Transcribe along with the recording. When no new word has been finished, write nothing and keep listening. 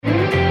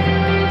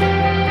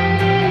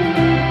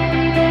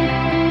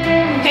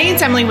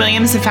it's Emily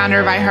Williams, the founder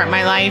of I Heart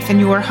My Life and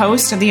your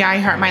host of the I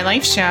Heart My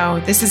Life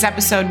show. This is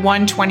episode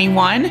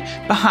 121,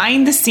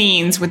 Behind the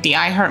Scenes with the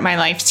I Heart My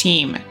Life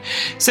team.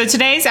 So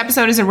today's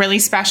episode is a really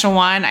special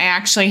one. I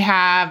actually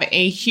have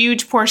a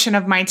huge portion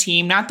of my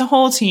team, not the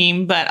whole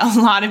team, but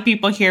a lot of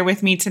people here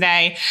with me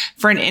today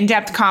for an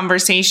in-depth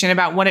conversation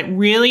about what it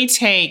really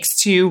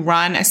takes to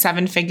run a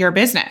seven-figure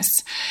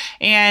business.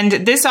 And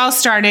this all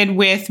started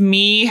with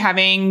me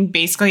having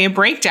basically a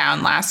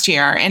breakdown last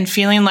year and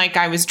feeling like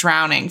I was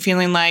drowning,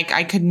 feeling like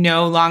I could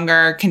no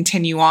longer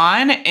continue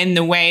on in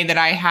the way that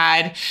I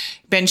had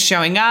been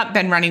showing up,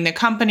 been running the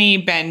company,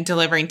 been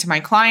delivering to my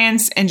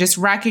clients, and just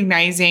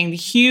recognizing the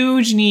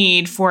huge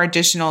need for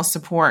additional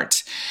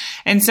support.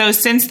 And so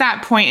since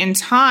that point in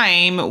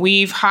time,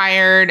 we've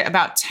hired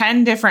about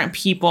 10 different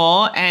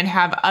people and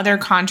have other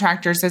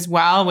contractors as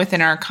well within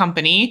our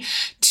company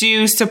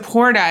to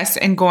support us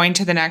in going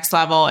to the next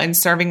level and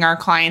serving our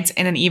clients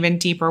in an even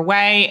deeper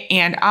way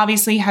and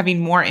obviously having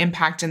more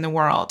impact in the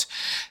world.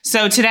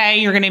 So today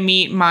you're going to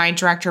meet my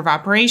director of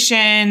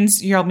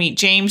operations. You'll meet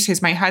James,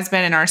 who's my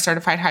husband and our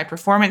certified high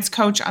performance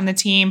coach on the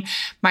team,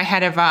 my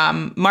head of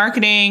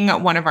marketing,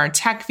 one of our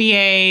tech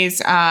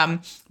VAs,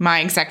 my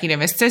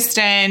executive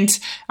assistant,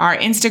 our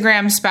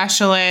Instagram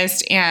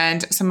specialist,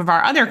 and some of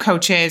our other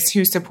coaches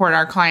who support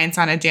our clients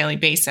on a daily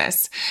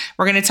basis.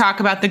 We're going to talk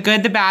about the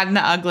good, the bad, and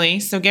the ugly.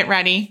 So get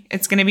ready.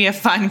 It's going to be a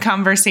fun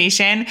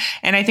conversation.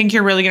 And I think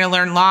you're really going to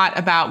learn a lot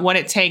about what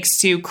it takes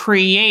to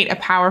create a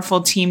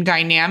powerful team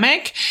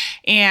dynamic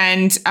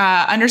and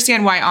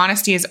understand why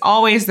honesty is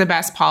always the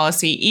best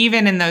policy,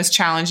 even in those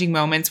challenging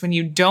moments when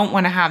you don't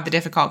want to have the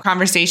difficult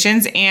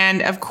conversations.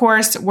 And of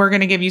course, we're going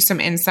to give you some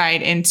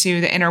insight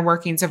into the inner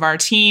workings of our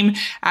team,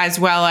 as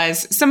well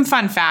as some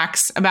fun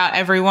facts about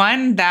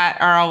everyone that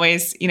are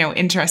always,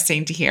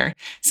 interesting to hear.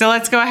 So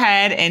let's go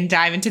ahead and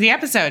dive into the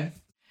episode.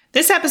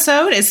 This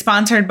episode is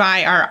sponsored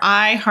by our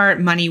I Heart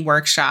Money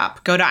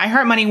Workshop. Go to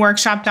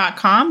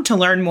iheartmoneyworkshop.com to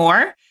learn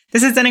more.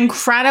 This is an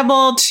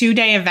incredible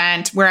 2-day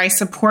event where I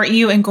support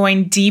you in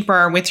going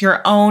deeper with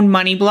your own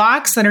money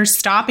blocks that are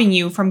stopping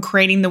you from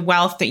creating the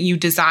wealth that you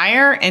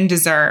desire and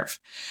deserve.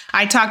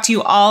 I talk to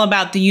you all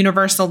about the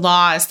universal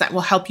laws that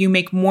will help you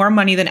make more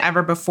money than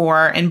ever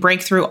before and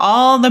break through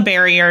all the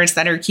barriers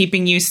that are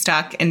keeping you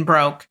stuck and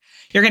broke.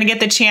 You're going to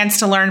get the chance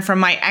to learn from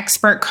my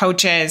expert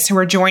coaches who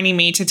are joining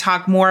me to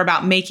talk more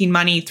about making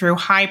money through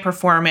high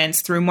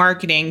performance, through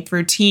marketing,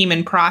 through team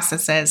and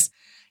processes.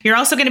 You're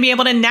also going to be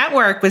able to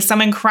network with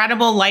some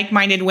incredible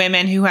like-minded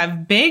women who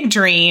have big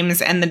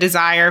dreams and the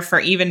desire for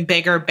even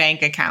bigger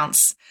bank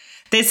accounts.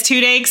 This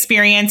 2-day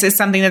experience is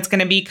something that's going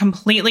to be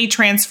completely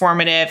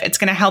transformative. It's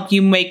going to help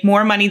you make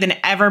more money than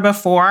ever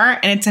before,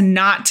 and it's a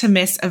not to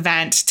miss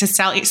event to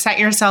set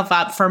yourself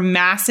up for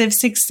massive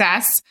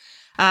success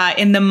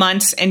in the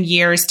months and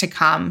years to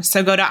come.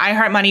 So go to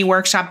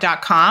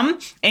iheartmoneyworkshop.com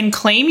and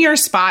claim your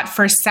spot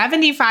for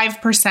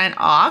 75%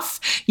 off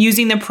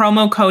using the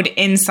promo code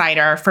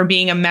INSIDER for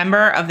being a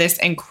member of this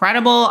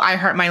incredible I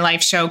Heart My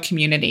Life show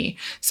community.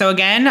 So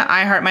again,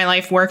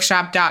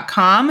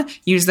 iheartmoneyworkshop.com,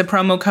 use the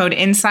promo code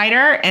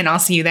INSIDER, and I'll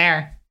see you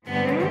there.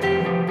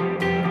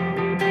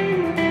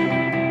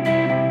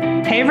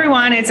 Hey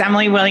everyone, it's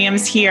Emily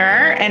Williams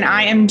here, and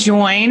I am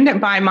joined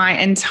by my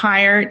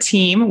entire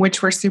team,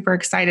 which we're super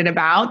excited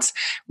about.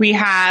 We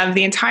have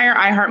the entire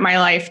I Heart My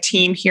Life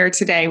team here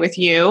today with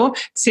you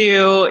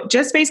to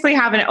just basically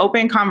have an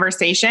open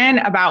conversation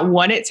about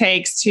what it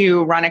takes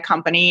to run a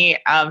company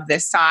of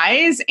this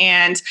size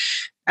and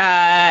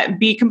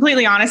be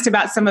completely honest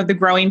about some of the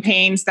growing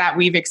pains that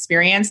we've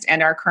experienced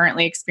and are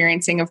currently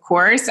experiencing, of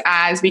course,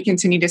 as we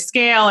continue to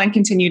scale and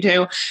continue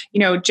to,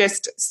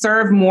 just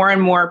serve more and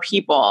more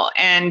people.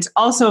 And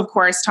also, of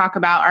course, talk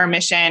about our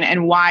mission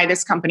and why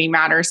this company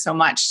matters so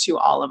much to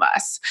all of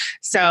us.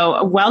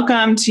 So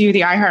welcome to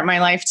the I Heart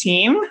My Life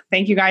team.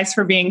 Thank you guys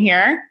for being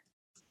here.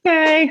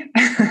 Okay.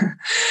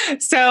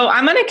 So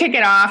I'm going to kick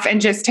it off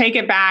and just take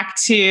it back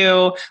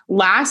to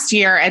last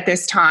year at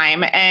this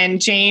time.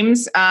 And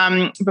James,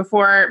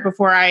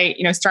 before I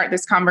start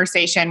this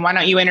conversation, why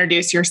don't you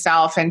introduce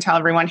yourself and tell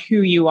everyone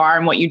who you are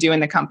and what you do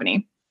in the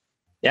company?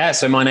 Yeah,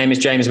 so my name is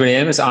James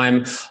Williams.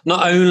 I'm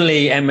not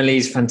only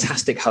Emily's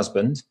fantastic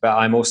husband, but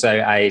I'm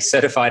also a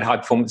certified high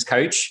performance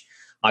coach.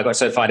 I got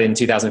certified in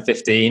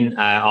 2015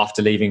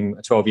 after leaving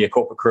a 12-year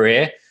corporate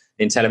career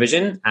in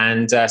television.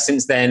 And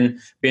since then,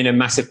 been a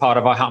massive part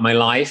of I Heart My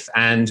Life.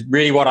 And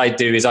really what I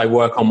do is I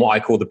work on what I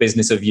call the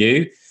business of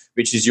you,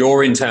 which is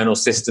your internal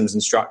systems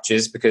and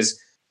structures,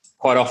 because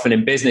quite often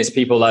in business,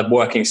 people are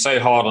working so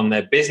hard on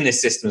their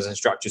business systems and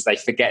structures, they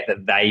forget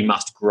that they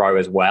must grow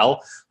as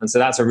well. And so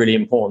that's a really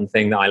important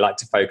thing that I like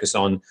to focus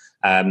on,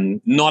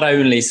 not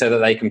only so that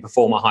they can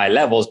perform at higher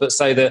levels, but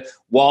so that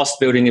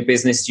whilst building a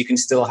business, you can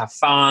still have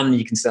fun,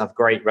 you can still have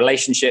great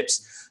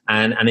relationships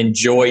and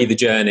enjoy the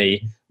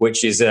journey,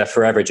 which is a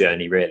forever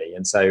journey, really.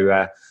 And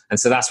so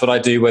that's what I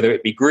do, whether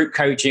it be group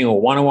coaching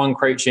or one-on-one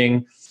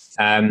coaching,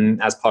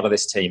 as part of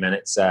this team. And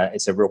it's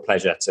a real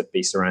pleasure to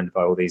be surrounded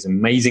by all these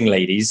amazing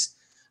ladies,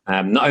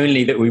 not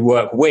only that we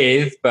work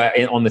with, but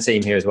on the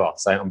team here as well.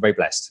 So I'm very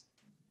blessed.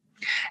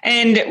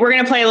 And we're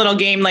going to play a little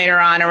game later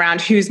on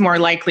around who's more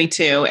likely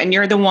to, and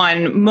you're the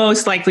one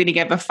most likely to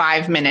give a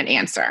 5-minute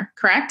answer,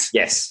 correct?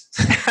 Yes.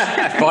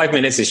 5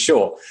 minutes is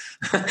short.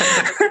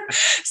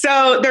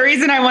 So the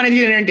reason I wanted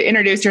you to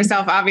introduce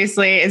yourself,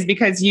 obviously, is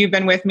because you've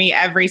been with me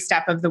every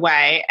step of the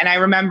way. And I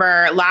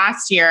remember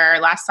last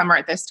summer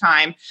at this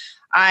time,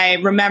 I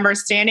remember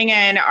standing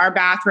in our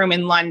bathroom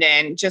in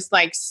London, just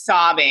like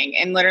sobbing.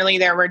 And literally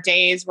there were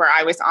days where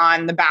I was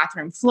on the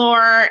bathroom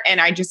floor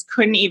and I just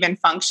couldn't even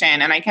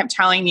function. And I kept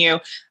telling you,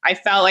 I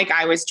felt like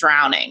I was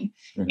drowning.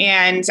 Mm-hmm.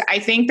 And I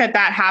think that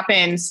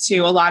happens to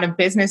a lot of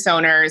business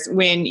owners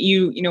when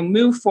you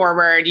move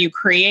forward, you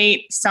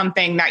create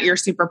something that you're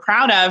super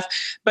proud of,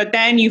 but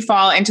then you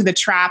fall into the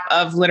trap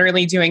of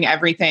literally doing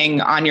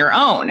everything on your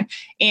own.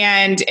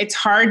 And it's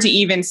hard to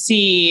even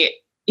see,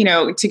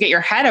 to get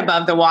your head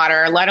above the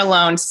water, let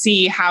alone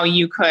see how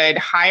you could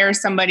hire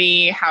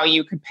somebody, how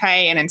you could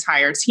pay an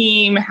entire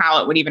team,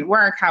 how it would even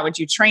work, how would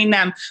you train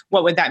them,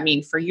 what would that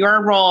mean for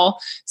your role?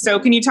 So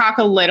can you talk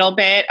a little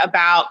bit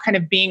about kind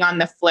of being on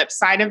the flip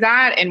side of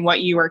that and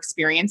what you were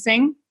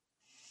experiencing?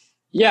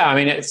 Yeah, I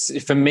mean, it's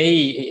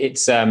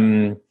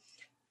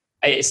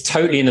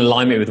totally in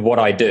alignment with what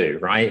I do,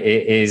 right?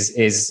 It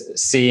is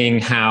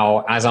seeing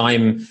how, as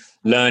I'm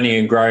learning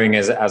and growing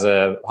as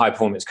a high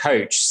performance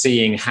coach,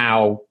 seeing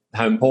how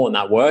important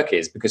that work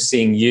is, because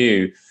seeing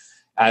you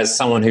as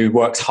someone who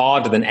works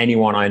harder than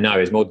anyone I know,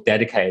 is more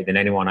dedicated than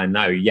anyone I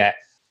know, yet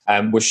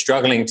we're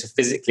struggling to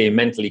physically and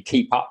mentally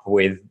keep up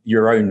with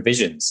your own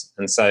visions.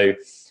 And so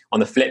on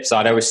the flip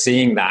side, I was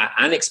seeing that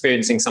and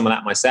experiencing some of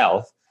that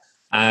myself,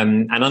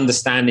 and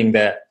understanding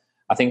that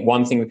I think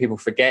one thing that people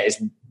forget is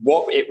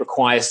what it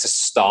requires to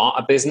start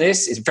a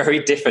business is very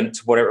different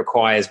to what it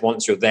requires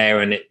once you're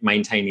there and it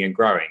maintaining and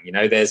growing.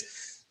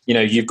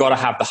 You've got to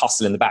have the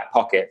hustle in the back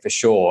pocket for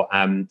sure.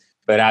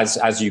 But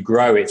as you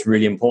grow, it's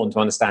really important to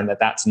understand that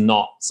that's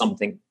not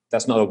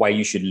a way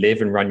you should live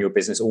and run your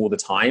business all the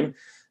time.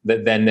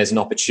 That then there's an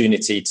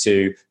opportunity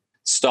to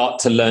start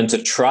to learn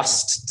to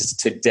trust,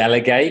 to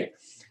delegate,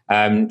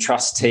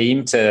 trust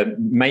team, to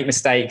make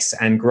mistakes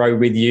and grow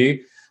with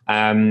you.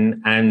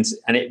 And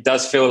it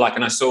does feel like,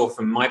 and I saw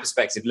from my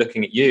perspective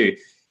looking at you,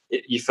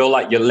 you feel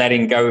like you're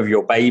letting go of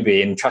your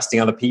baby and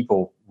trusting other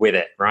people with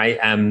it, right?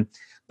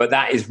 But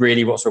that is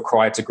really what's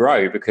required to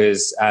grow,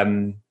 because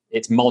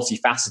it's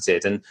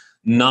multifaceted and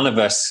none of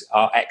us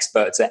are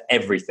experts at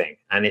everything.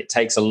 And it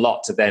takes a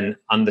lot to then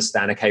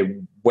understand, okay,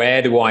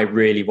 where do I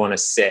really want to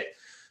sit?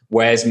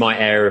 Where's my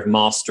area of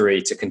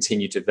mastery to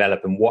continue to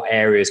develop? And what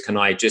areas can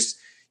I just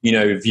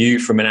view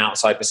from an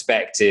outside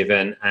perspective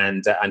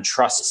and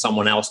trust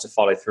someone else to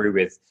follow through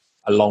with,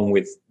 along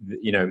with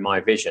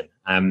my vision.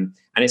 And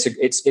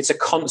it's a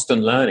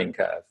constant learning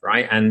curve,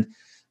 right? And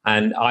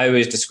I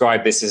always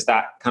describe this as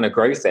that kind of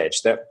growth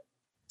edge, that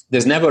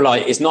there's never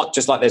it's not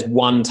just like there's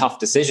one tough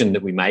decision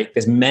that we make.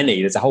 There's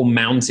a whole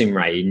mountain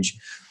range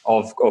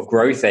of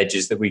growth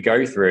edges that we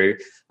go through.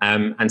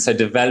 And so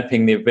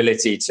developing the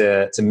ability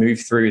to move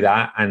through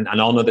that and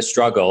honor the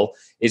struggle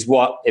is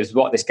what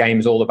this game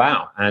is all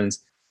about. And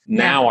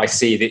now I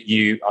see that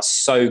you are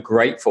so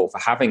grateful for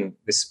having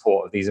the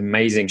support of these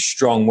amazing,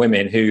 strong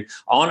women who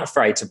aren't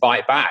afraid to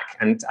bite back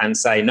and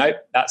say, nope,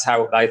 that's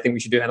how I think we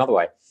should do it another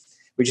way,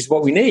 which is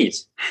what we need.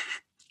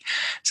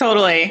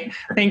 Totally.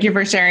 Thank you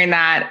for sharing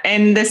that.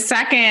 And the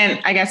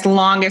second, I guess,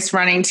 longest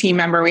running team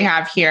member we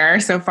have here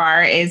so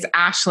far is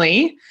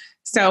Ashley.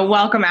 So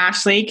welcome,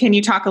 Ashley. Can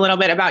you talk a little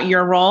bit about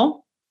your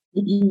role?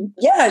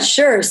 Yeah,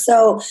 sure.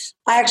 So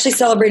I actually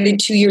celebrated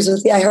 2 years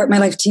with the I Heart My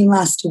Life team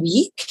last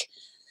week.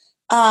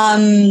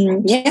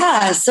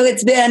 So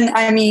it's been,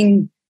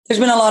 there's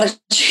been a lot of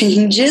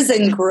changes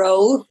and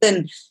growth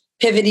and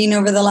pivoting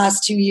over the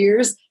last 2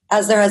 years,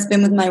 as there has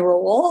been with my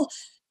role.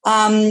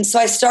 So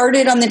I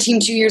started on the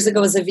team 2 years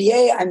ago as a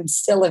VA. I'm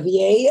still a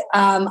VA.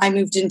 I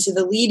moved into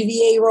the lead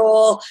VA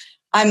role.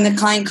 I'm the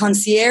client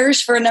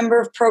concierge for a number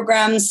of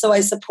programs. So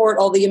I support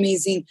all the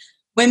amazing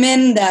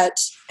women that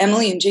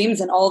Emily and James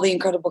and all the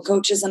incredible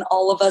coaches and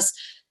all of us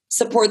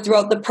support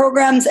throughout the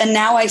programs. And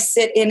now I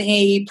sit in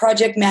a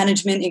project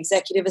management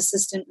executive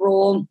assistant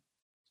role,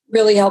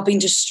 really helping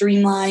to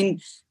streamline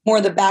more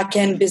of the back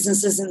end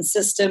businesses and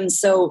systems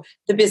so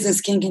the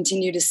business can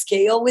continue to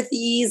scale with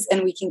ease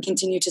and we can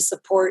continue to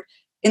support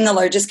in the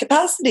largest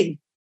capacity.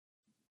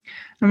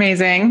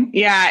 Amazing.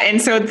 Yeah.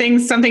 And so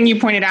something you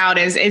pointed out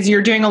is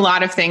you're doing a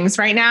lot of things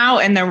right now,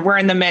 and then we're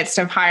in the midst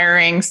of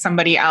hiring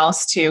somebody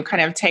else to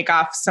kind of take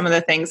off some of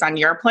the things on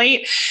your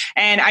plate.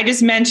 And I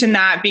just mentioned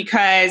that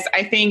because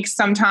I think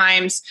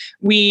sometimes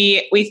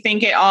we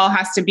think it all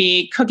has to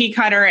be cookie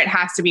cutter. It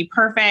has to be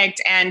perfect.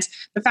 And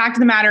the fact of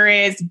the matter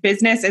is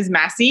business is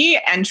messy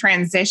and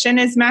transition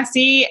is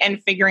messy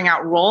and figuring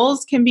out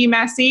roles can be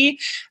messy,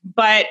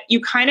 but you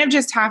kind of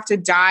just have to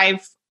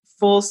dive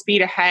full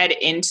speed ahead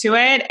into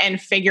it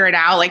and figure it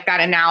out, like that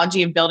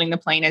analogy of building the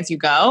plane as you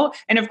go.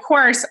 And of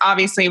course,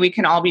 obviously, we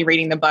can all be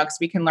reading the books,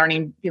 we can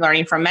be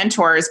learning from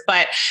mentors,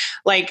 but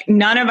like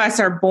none of us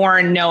are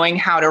born knowing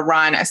how to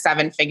run a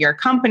 7-figure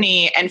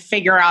company and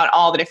figure out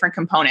all the different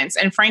components.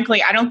 And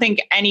frankly, I don't think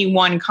any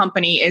one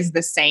company is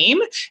the same.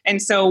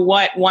 And so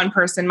what one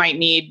person might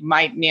need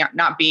might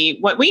not be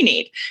what we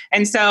need.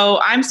 And so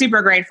I'm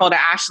super grateful to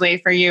Ashley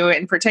for you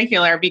in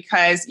particular,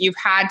 because you've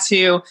had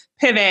to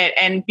pivot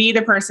and be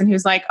the person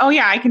who's like, oh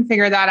yeah, I can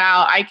figure that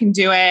out. I can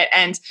do it.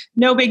 And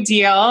no big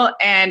deal.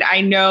 And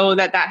I know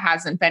that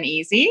hasn't been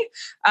easy.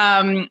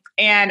 And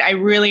I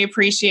really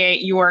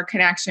appreciate your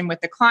connection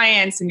with the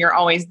clients, and you're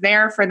always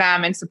there for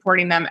them and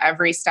supporting them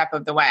every step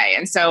of the way.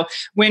 And so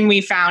when we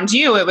found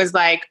you, it was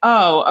like,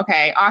 oh,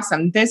 okay,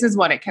 awesome. This is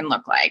what it can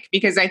look like.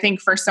 Because I think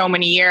for so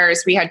many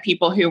years, we had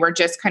people who were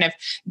just kind of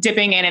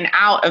dipping in and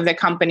out of the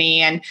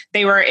company, and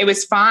it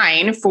was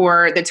fine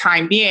for the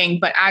time being.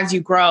 But as you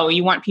grow,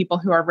 you want people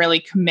who are really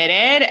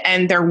committed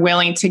and they're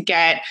willing to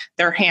get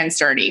their hands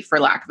dirty, for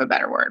lack of a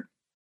better word.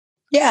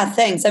 Yeah,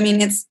 thanks. I mean,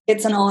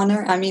 it's an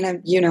honor. I mean,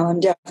 I'm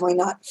definitely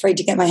not afraid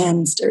to get my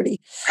hands dirty.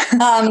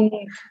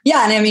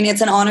 Yeah, and I mean,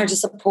 it's an honor to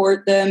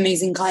support the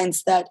amazing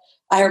clients that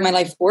I Heart My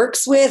Life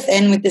works with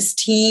and with this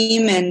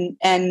team.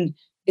 And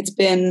it's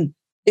been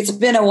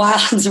a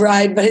wild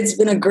ride, but it's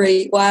been a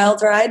great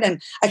wild ride. And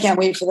I can't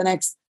wait for the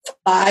next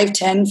 5,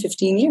 10,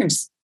 15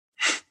 years.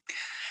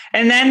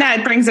 And then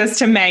that brings us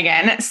to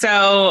Megan.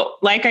 So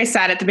like I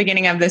said at the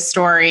beginning of this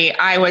story,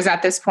 I was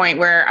at this point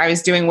where I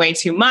was doing way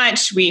too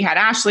much. We had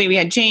Ashley, we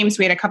had James,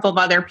 we had a couple of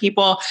other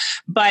people,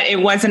 but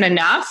it wasn't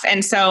enough.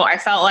 And so I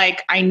felt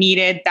like I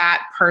needed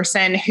that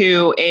person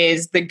who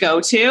is the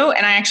go-to.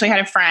 And I actually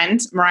had a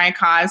friend, Mariah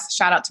Cause,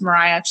 shout out to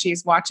Mariah if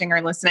she's watching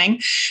or listening,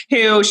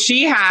 who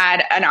she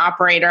had an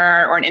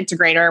operator or an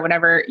integrator,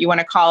 whatever you want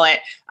to call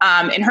it,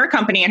 in her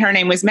company. And her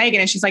name was Megan.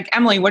 And she's like,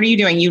 Emily, what are you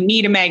doing? You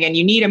need a Megan.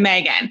 You need a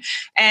Megan.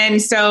 And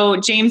so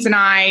James and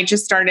I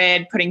just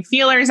started putting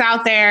feelers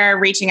out there,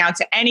 reaching out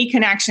to any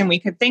connection we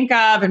could think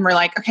of. And we're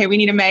like, okay, we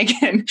need a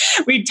Megan.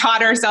 We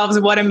taught ourselves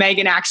what a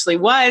Megan actually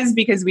was,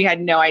 because we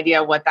had no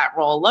idea what that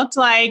role looked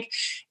like.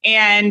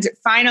 And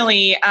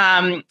finally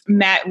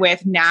met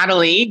with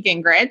Natalie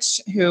Gingrich,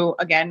 who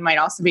again might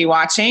also be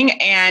watching.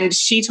 And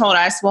she told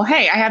us, well,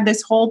 hey, I have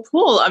this whole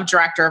pool of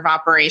director of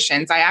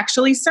operations. I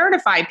actually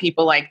certify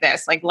people like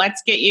this. Like,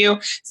 let's get you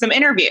some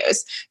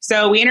interviews.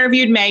 So we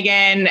interviewed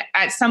Megan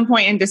at some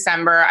point in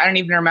December. I don't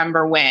even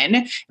remember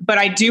when, but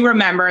I do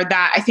remember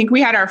that I think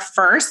we had our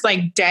first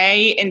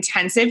day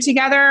intensive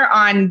together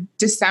on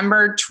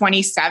December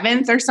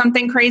 27th or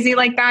something crazy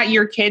like that.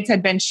 Your kids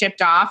had been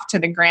shipped off to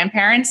the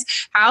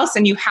grandparents' house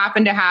and you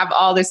happen to have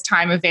all this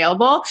time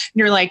available. And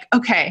you're like,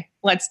 okay,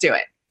 let's do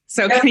it.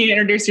 So can you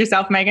introduce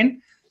yourself,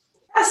 Megan?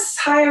 Yes.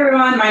 Hi,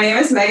 everyone. My name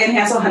is Megan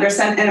Hansel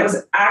Henderson, and it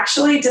was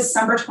actually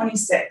December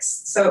 26th.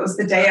 So it was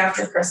the day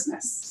after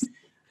Christmas.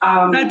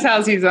 That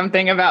tells you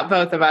something about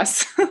both of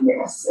us.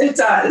 Yes, it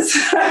does.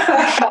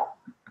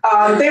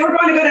 They were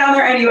going to go down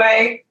there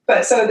anyway,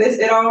 but so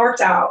it all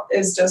worked out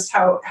is just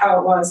how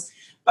it was.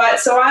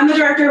 But so I'm the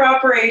director of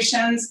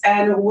operations,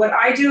 and what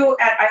I do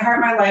at I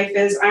Heart My Life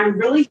is I'm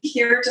really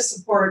here to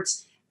support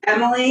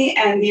Emily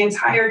and the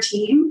entire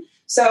team.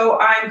 So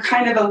I'm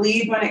kind of a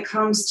lead when it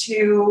comes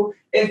to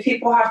if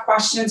people have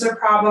questions or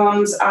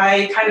problems,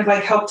 I kind of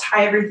help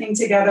tie everything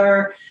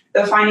together,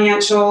 the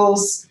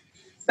financials,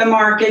 the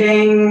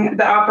marketing,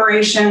 the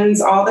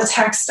operations, all the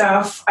tech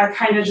stuff. I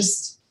kind of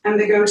just am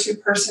the go-to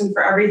person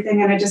for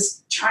everything, and I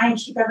just try and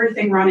keep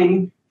everything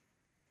running.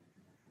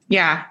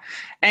 Yeah.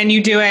 And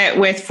you do it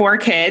with 4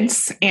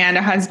 kids and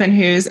a husband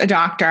who's a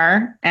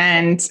doctor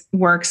and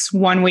works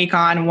 1 week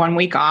on, 1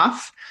 week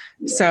off.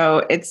 Yeah.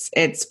 So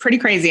it's pretty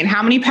crazy. And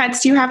how many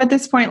pets do you have at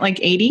this point?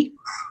 80?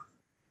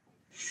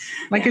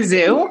 Like a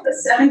zoo?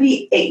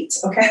 78.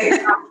 Okay.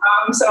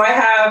 So I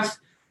have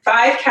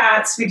 5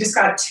 cats. We just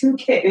got 2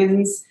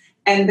 kittens.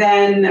 And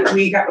then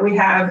we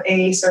have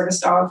a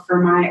service dog for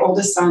my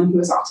oldest son who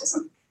has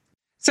autism.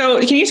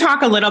 So can you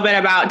talk a little bit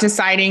about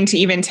deciding to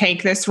even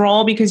take this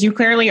role? Because you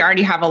clearly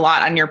already have a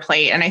lot on your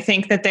plate. And I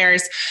think that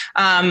there's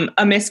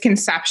a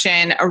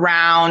misconception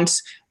around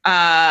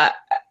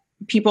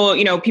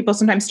people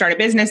sometimes start a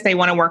business, they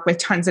want to work with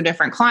tons of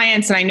different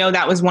clients. And I know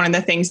that was one of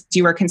the things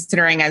you were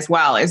considering as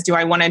well, is do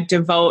I want to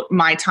devote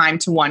my time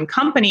to one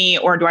company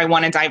or do I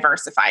want to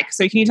diversify?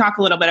 So can you talk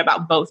a little bit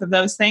about both of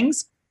those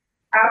things?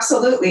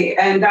 Absolutely.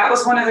 And that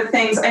was one of the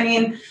things,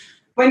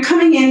 when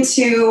coming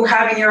into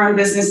having your own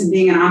business and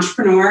being an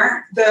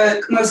entrepreneur,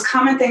 the most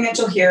common thing that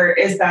you'll hear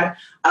is that,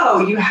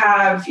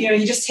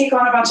 you just take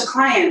on a bunch of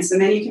clients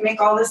and then you can make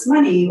all this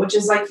money, which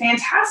is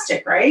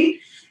fantastic, right?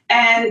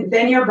 And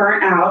then you're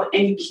burnt out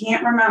and you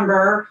can't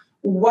remember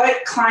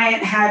what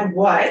client had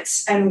what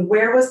and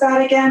where was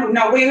that again?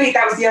 No, wait,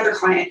 that was the other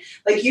client.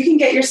 You can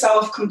get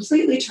yourself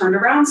completely turned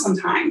around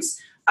sometimes.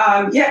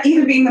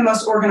 Even being the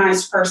most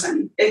organized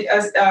person.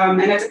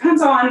 And it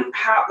depends on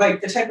how,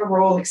 the type of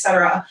role, et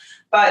cetera.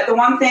 But the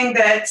one thing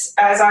that,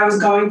 as I was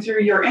going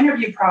through your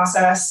interview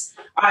process,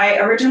 I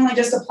originally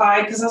just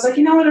applied because I was like,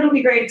 you know what, it'll be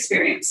a great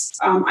experience.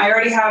 I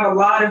already have a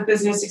lot of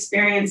business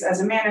experience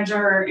as a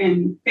manager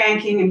in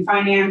banking and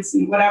finance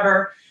and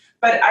whatever.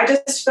 But I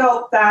just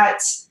felt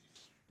that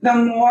the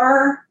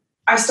more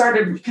I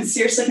started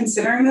seriously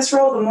considering this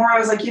role, the more I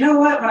was like, you know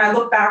what, when I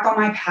look back on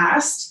my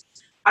past,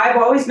 I've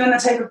always been the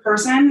type of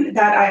person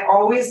that I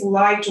always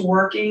liked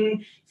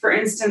working. For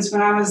instance,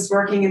 when I was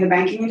working in the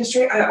banking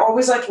industry, I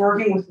always liked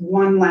working with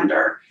one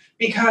lender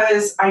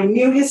because I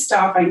knew his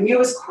stuff, I knew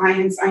his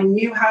clients, I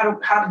knew how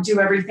to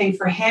do everything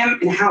for him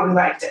and how he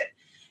liked it.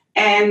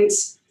 And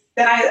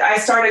then I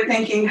started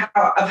thinking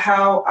of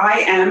how I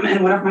am,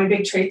 and one of my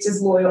big traits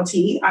is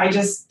loyalty.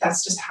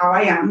 That's just how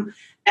I am.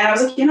 And I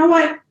was like, you know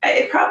what?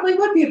 It probably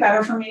would be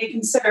better for me to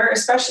consider,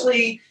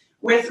 especially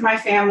with my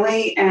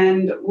family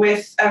and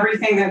with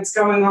everything that's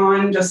going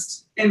on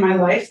just in my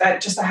life,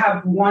 that just to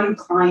have one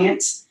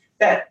client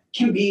that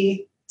can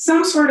be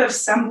some sort of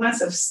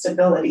semblance of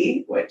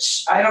stability,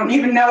 which I don't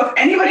even know if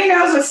anybody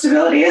knows what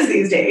stability is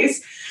these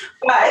days.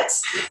 But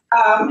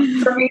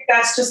for me,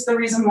 that's just the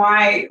reason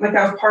why, like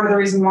that was part of the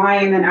reason why.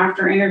 And then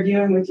after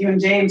interviewing with you and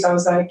James, I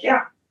was like,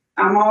 yeah,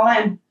 I'm all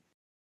in.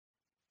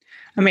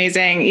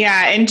 Amazing.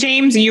 Yeah. And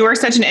James, you are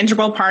such an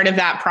integral part of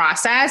that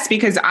process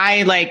because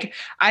I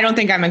don't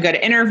think I'm a good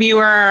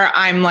interviewer.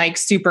 I'm like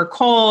super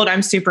cold.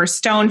 I'm super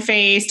stone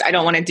faced. I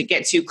don't want it to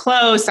get too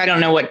close. I don't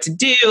know what to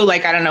do.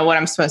 Like, I don't know what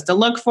I'm supposed to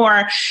look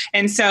for.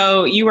 And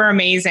so you were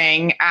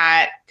amazing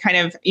at kind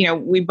of,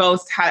 we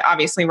both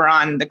obviously were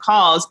on the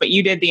calls, but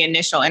you did the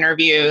initial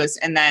interviews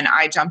and then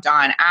I jumped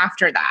on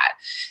after that.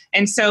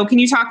 And so can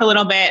you talk a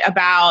little bit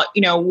about,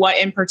 what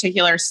in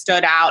particular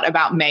stood out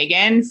about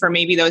Megan for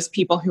maybe those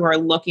people who are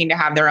looking to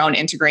have their own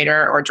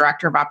integrator or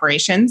director of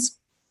operations?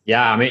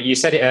 Yeah, I mean, you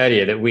said it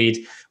earlier that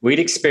we'd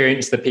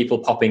experienced the people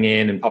popping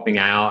in and popping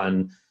out,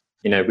 and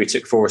we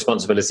took full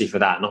responsibility for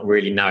that, not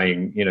really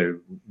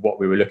knowing what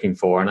we were looking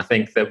for. And I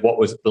think that what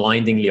was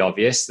blindingly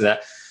obvious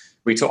that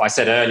I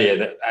said earlier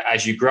that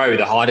as you grow,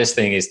 the hardest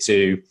thing is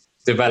to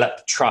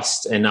develop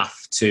trust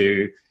enough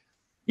to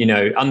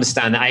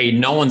understand that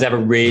no one's ever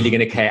really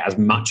going to care as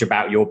much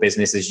about your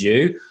business as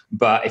you.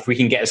 But if we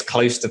can get as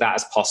close to that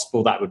as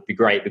possible, that would be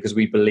great because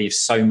we believe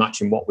so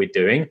much in what we're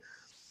doing.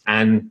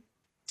 And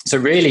so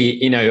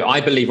really, I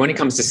believe when it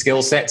comes to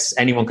skill sets,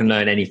 anyone can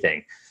learn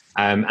anything.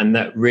 And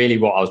that really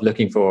what I was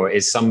looking for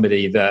is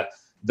somebody that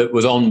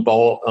was on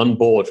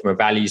board from a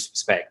values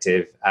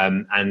perspective.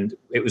 And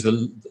it was,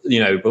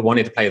 but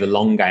wanted to play the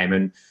long game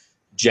and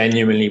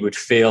genuinely would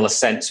feel a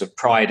sense of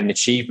pride and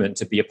achievement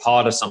to be a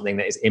part of something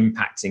that is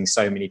impacting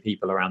so many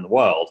people around the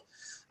world.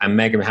 And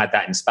Megan had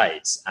that in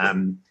spades.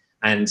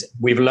 And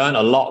we've learned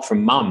a lot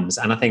from mums.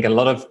 And I think a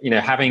lot of,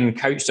 having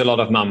coached a lot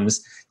of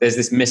mums, there's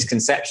this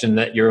misconception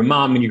that you're a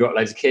mum and you've got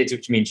loads of kids,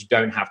 which means you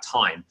don't have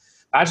time.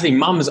 But actually,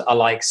 mums are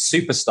like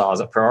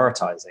superstars at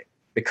prioritizing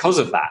because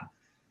of that.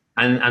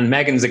 And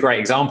Megan's a great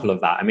example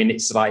of that. I mean,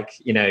 it's like,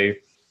 when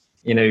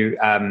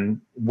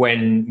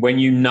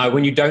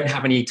you don't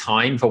have any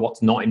time for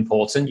what's not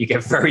important, you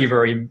get very,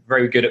 very,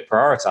 very good at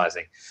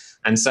prioritizing.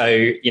 And so,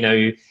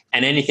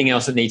 and anything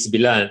else that needs to be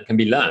learned can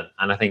be learned.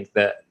 And I think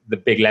that the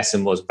big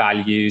lesson was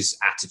values,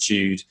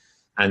 attitude,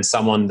 and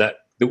someone that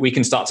we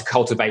can start to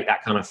cultivate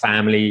that kind of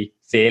family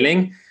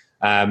feeling.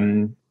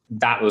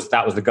 That was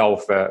the goal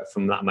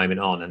from that moment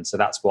on. And so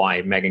that's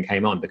why Megan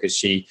came on, because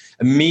she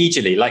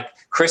immediately, like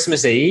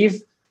Christmas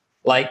Eve,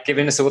 like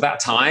giving us all that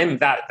time,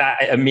 that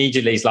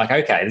immediately is like,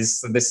 okay,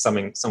 this is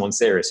someone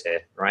serious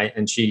here, right?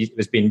 And she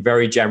has been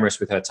very generous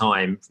with her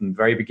time from the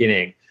very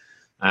beginning.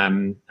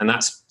 And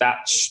that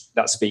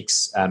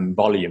speaks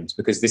volumes,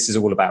 because this is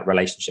all about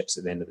relationships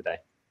at the end of the day.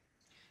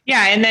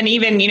 Yeah. And then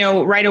even,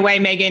 right away,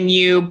 Megan,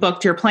 you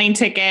booked your plane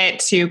ticket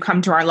to come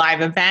to our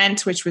live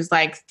event, which was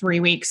like 3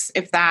 weeks,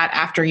 if that,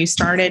 after you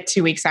started,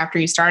 2 weeks after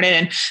you started.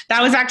 And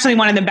that was actually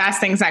one of the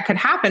best things that could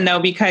happen, though,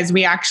 because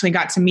we actually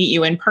got to meet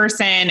you in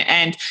person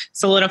and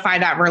solidify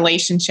that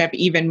relationship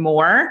even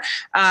more.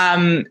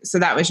 So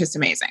that was just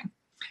amazing.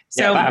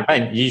 So that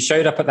event, you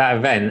showed up at that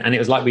event and it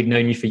was like we'd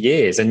known you for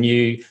years and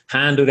you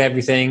handled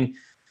everything.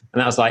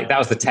 And that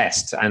was the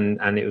test.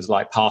 And it was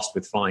like passed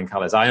with flying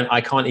colors.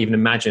 I can't even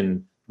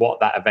imagine what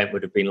that event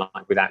would have been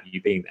like without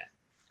you being there.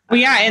 Well,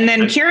 yeah. And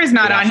then Kira's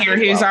not on here,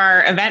 who's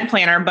our event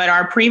planner, but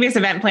our previous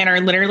event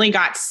planner literally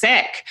got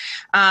sick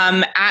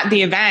at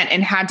the event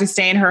and had to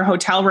stay in her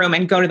hotel room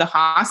and go to the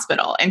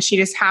hospital. And she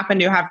just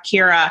happened to have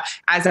Kira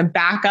as a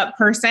backup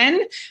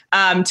person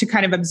to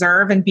kind of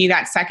observe and be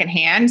that second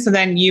hand. So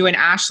then you and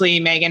Ashley,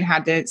 Megan,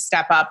 had to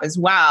step up as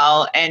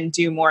well and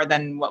do more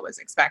than what was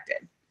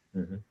expected.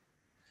 Mm-hmm.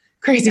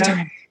 Crazy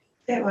time.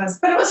 It was,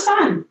 but it was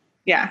fun.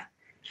 Yeah.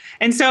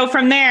 And so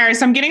from there,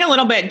 I'm getting a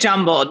little bit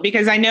jumbled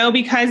because I know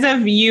because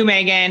of you,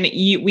 Megan,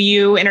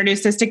 you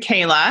introduced us to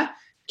Kayla.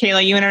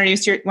 Kayla, you want to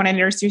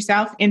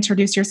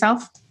introduce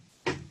yourself?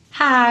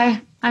 Hi,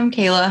 I'm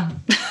Kayla.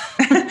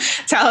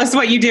 Tell us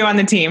what you do on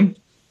the team.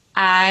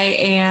 I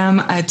am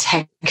a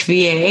tech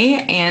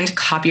VA and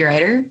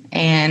copywriter,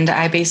 and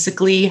I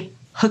basically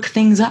hook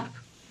things up.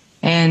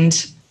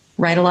 and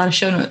write a lot of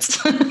show notes.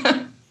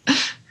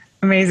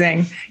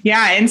 Amazing.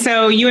 Yeah. And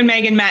so you and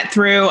Megan met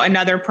through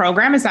another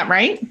program. Is that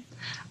right?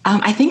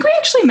 I think we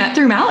actually met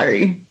through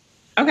Mallory.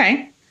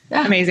 Okay.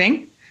 Yeah.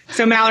 Amazing.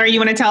 So Mallory, you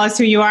want to tell us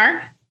who you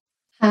are?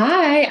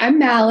 Hi, I'm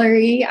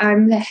Mallory.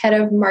 I'm the head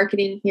of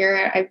marketing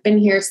here. I've been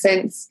here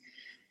since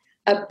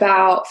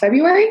about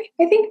February,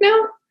 I think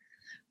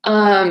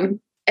now.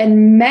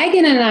 And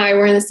Megan and I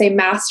were in the same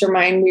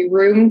mastermind. We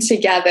roomed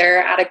together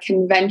at a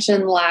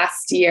convention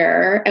last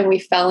year and we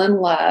fell in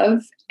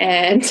love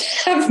and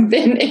have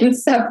been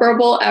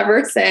inseparable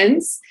ever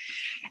since.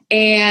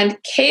 And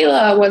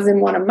Kayla was in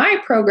one of my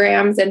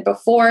programs. And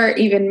before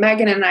even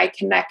Megan and I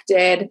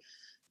connected,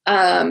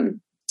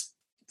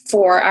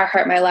 for I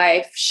Heart My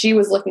Life, she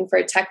was looking for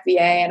a tech VA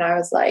and I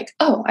was like,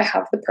 oh, I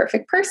have the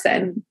perfect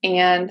person.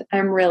 And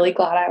I'm really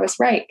glad I was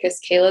right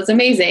because Kayla's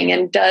amazing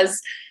and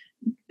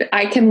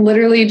I can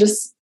literally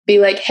just be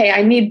like, hey,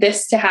 I need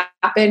this to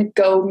happen.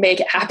 Go make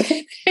it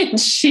happen. And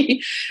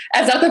she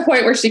is at the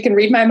point where she can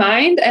read my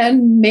mind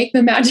and make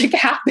the magic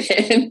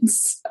happen.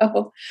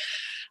 So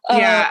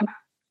yeah,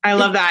 I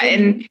love that.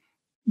 And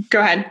go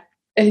ahead.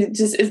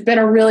 It's been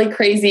a really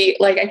crazy,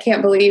 like, I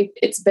can't believe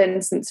it's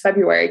been since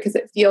February because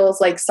it feels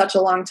like such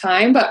a long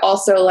time, but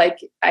also like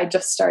I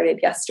just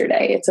started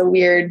yesterday. It's a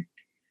weird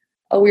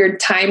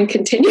time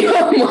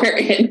continuum we're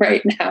in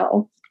right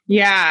now.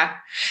 Yeah.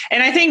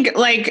 And I think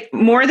like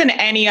more than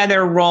any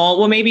other role,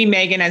 well, maybe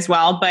Megan as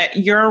well, but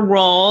your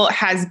role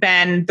has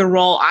been the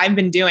role I've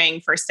been doing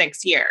for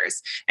 6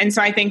 years. And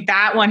so I think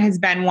that one has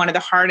been one of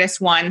the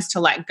hardest ones to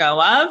let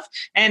go of.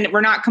 And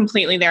we're not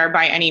completely there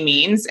by any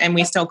means. And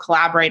we still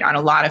collaborate on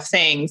a lot of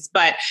things,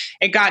 but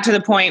it got to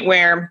the point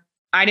where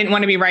I didn't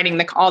want to be writing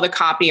all the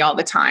copy all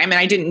the time. And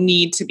I didn't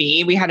need to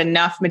be. We had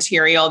enough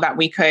material that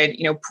we could,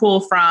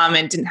 pull from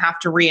and didn't have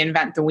to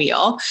reinvent the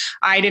wheel.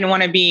 I didn't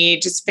want to be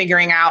just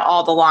figuring out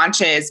all the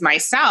launches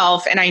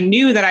myself. And I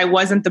knew that I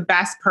wasn't the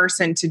best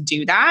person to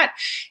do that.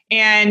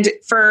 And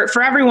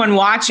for everyone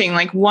watching,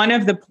 like one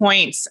of the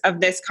points of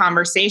this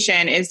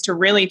conversation is to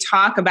really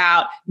talk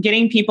about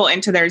getting people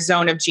into their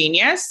zone of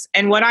genius.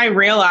 And what I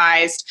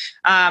realized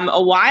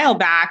a while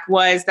back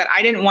was that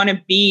I didn't want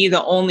to be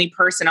the only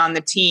person on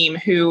the team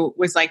who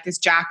was like this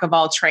jack of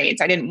all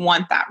trades. I didn't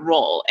want that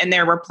role. And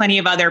there were plenty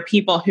of other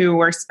people who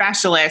were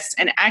specialists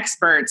and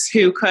experts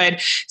who could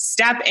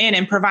step in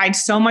and provide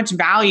so much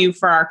value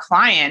for our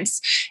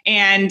clients.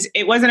 And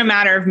it wasn't a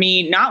matter of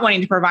me not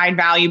wanting to provide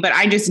value, but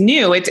I just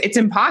knew it's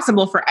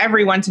impossible for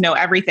everyone to know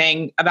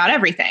everything about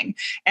everything.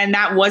 And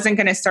that wasn't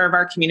going to serve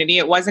our community.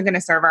 It wasn't going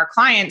to serve our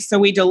clients. So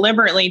we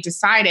deliberately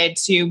decided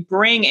to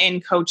bring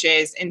in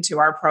coaches into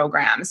our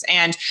programs.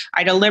 And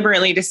I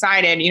deliberately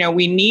decided,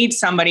 we need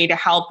somebody to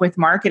help with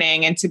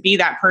marketing and to be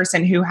that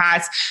person who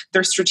has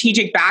their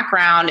strategic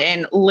background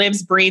and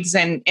lives, breathes,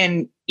 and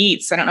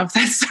eats, I don't know if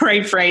that's the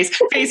right phrase,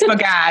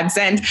 Facebook ads.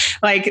 And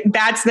like,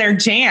 that's their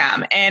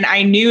jam. And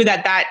I knew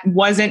that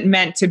wasn't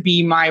meant to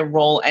be my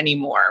role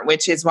anymore,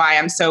 which is why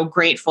I'm so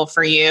grateful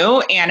for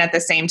you. And at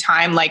the same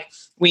time, like,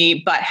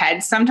 we butt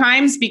heads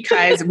sometimes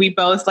because we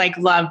both like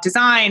love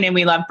design and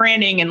we love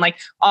branding and like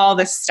all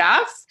this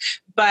stuff.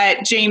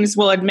 But James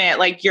will admit,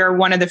 like, you're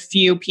one of the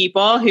few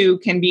people who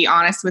can be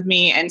honest with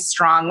me and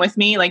strong with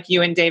me, like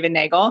you and David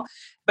Nagel.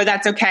 But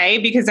that's okay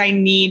because I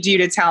need you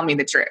to tell me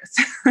the truth.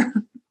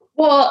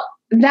 Well,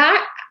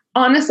 that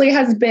honestly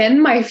has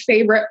been my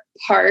favorite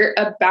part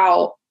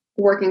about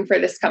working for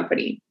this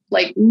company.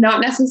 Like,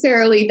 not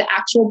necessarily the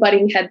actual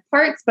butting head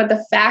parts, but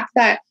the fact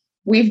that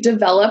we've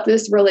developed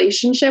this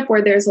relationship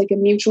where there's like a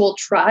mutual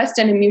trust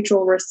and a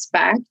mutual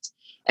respect.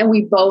 And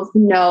we both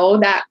know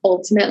that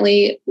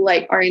ultimately,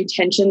 like, our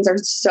intentions are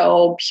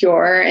so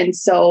pure and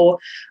so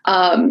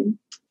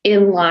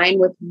in line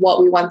with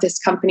what we want this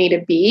company to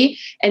be.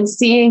 And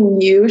seeing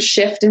you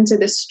shift into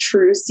this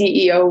true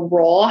CEO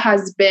role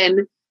has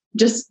been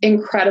just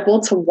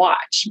incredible to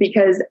watch,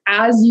 because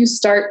as you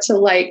start to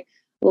like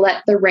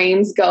let the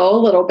reins go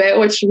a little bit,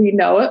 which we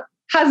know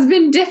has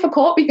been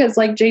difficult because,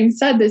 like James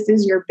said, this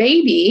is your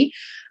baby.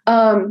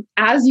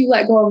 As you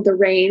let go of the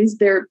reins,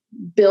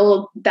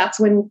 that's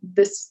when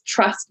this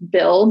trust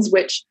builds,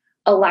 which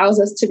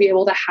allows us to be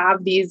able to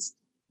have these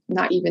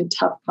not even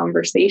tough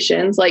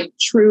conversations, like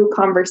true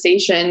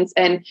conversations,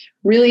 and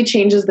really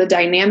changes the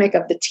dynamic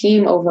of the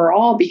team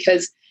overall,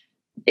 because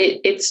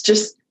it's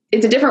a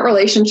different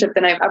relationship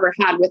than I've ever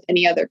had with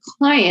any other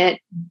client,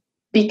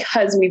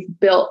 because we've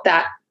built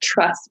that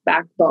trust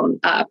backbone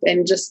up.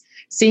 And just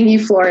seeing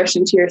you flourish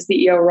into your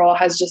CEO role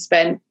has just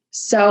been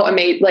so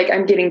amazing. Like,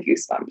 I'm getting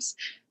goosebumps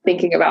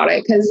thinking about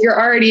it, because you're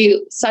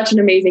already such an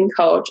amazing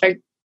coach. I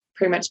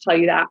pretty much tell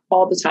you that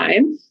all the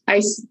time.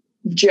 I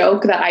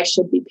joke that I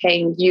should be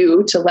paying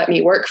you to let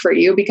me work for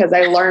you because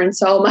I learn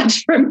so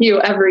much from you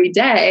every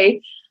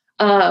day.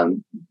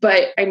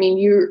 But I mean,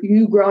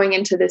 you growing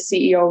into the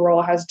CEO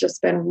role has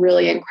just been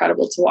really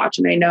incredible to watch.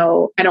 And I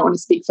know, I don't want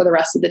to speak for the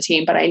rest of the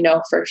team, but I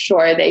know for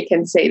sure they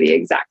can say the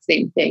exact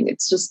same thing.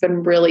 It's just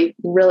been really,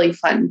 really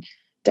fun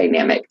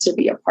dynamic to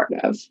be a part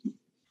of.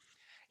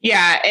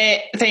 Yeah,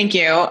 thank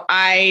you.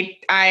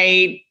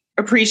 I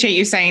appreciate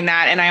you saying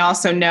that. And I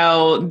also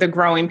know the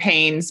growing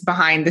pains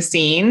behind the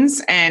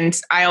scenes. And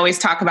I always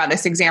talk about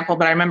this example,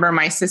 but I remember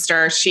my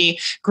sister, she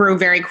grew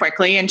very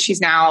quickly and she's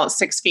now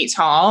 6 feet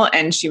tall.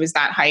 And she was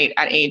that height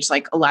at age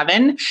like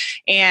 11.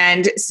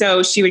 And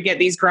so she would get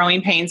these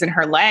growing pains in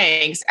her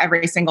legs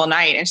every single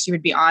night. And she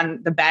would be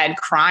on the bed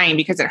crying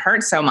because it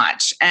hurt so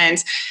much.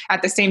 And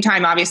at the same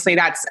time, obviously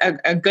that's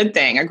a good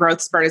thing. A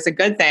growth spurt is a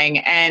good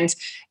thing.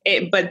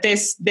 But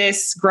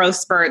this growth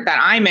spurt that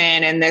I'm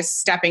in and this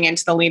stepping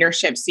into the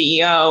leadership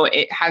CEO,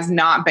 it has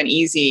not been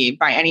easy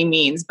by any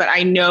means, but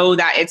I know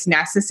that it's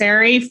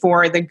necessary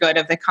for the good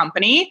of the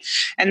company.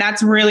 And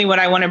that's really what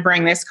I want to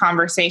bring this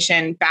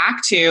conversation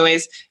back to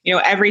is,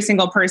 every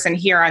single person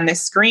here on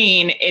this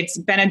screen, it's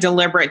been a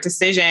deliberate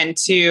decision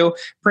to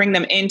bring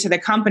them into the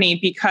company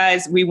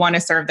because we want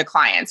to serve the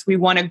clients. We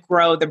want to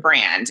grow the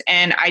brand.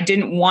 And I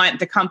didn't want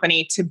the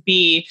company to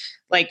be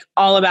like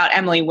all about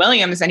Emily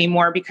Williams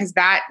anymore, because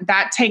that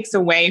takes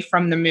away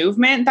from the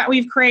movement that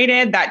we've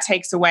created. That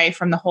takes away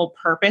from the whole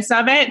purpose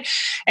of it.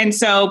 And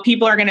so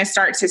people are going to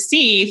start to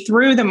see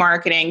through the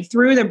marketing,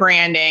 through the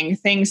branding,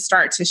 things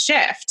start to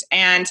shift.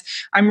 And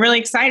I'm really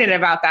excited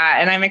about that.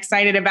 And I'm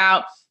excited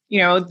about,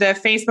 the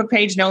Facebook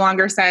page no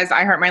longer says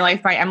I Heart My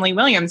Life by Emily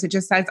Williams. It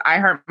just says I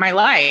Heart My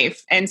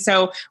Life. And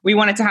so we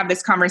wanted to have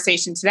this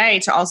conversation today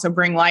to also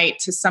bring light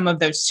to some of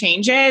those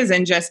changes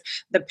and just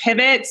the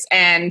pivots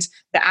and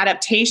the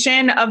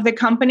adaptation of the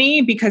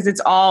company, because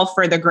it's all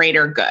for the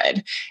greater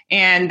good.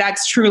 And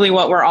that's truly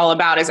what we're all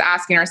about, is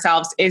asking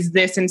ourselves, is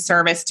this in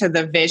service to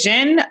the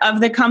vision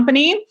of the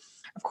company?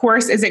 Of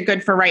course, is it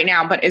good for right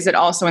now, but is it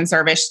also in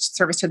service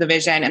to the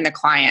vision and the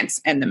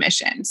clients and the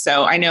mission?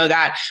 So I know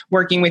that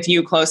working with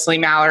you closely,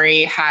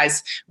 Mallory,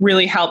 has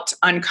really helped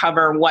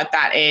uncover what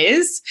that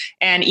is.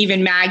 And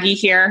even Maggie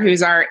here,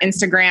 who's our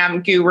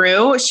Instagram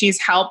guru, she's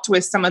helped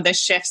with some of the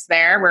shifts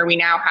there, where we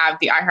now have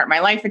the I Heart My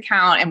Life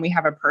account and we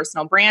have a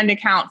personal brand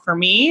account for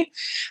me.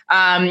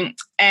 So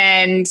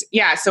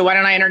why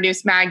don't I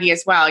introduce Maggie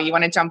as well? You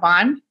want to jump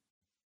on?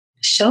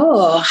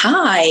 Sure.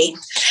 Hi.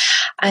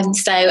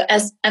 So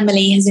as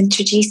Emily has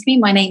introduced me,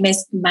 my name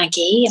is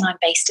Maggie and I'm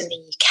based in the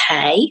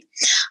UK.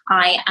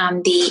 I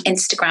am the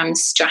Instagram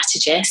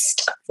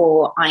strategist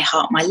for I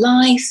Heart My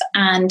Life,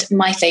 and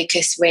my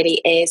focus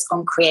really is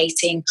on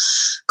creating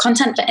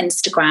content for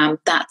Instagram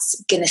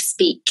that's going to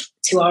speak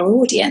to our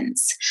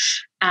audience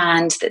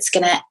and that's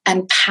going to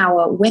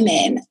empower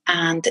women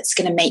and that's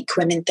going to make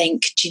women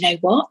think, do you know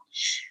what?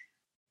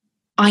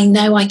 I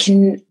know I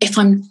can,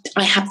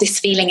 I have this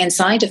feeling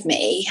inside of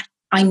me,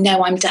 I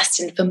know I'm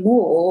destined for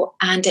more,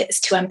 and it's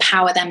to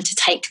empower them to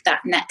take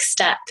that next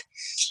step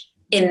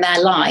in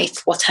their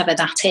life, whatever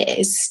that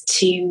is,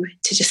 to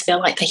just feel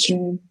like they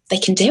can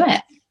do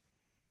it.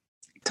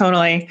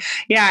 Totally.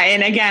 Yeah.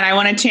 And again, I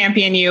want to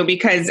champion you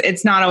because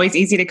it's not always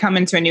easy to come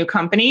into a new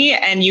company,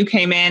 and you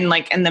came in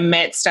like in the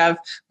midst of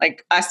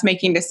like us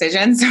making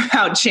decisions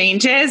about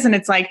changes. And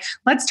it's like,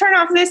 let's turn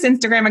off this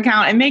Instagram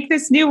account and make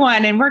this new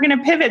one. And we're going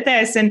to pivot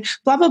this and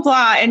blah, blah,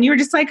 blah. And you were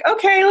just like,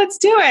 okay, let's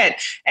do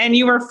it. And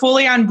you were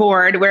fully on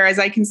board. Whereas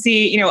I can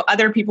see,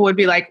 other people would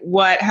be like,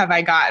 what have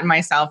I gotten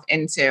myself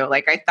into?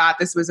 Like, I thought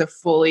this was a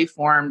fully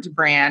formed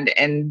brand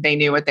and they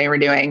knew what they were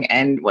doing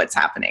and what's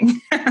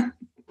happening.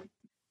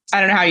 I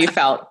don't know how you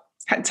felt.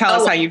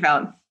 Tell us how you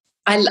felt.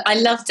 I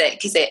loved it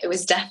because it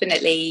was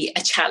definitely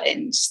a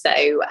challenge. So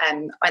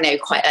I know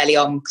quite early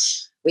on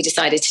we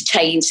decided to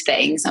change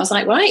things. I was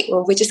like, right,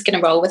 well, we're just going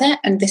to roll with it.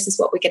 And this is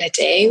what we're going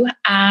to do.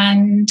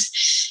 And,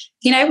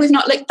 we've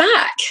not looked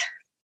back.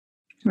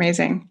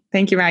 Amazing.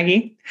 Thank you,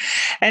 Maggie.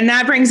 And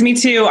that brings me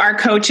to our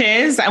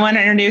coaches. I want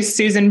to introduce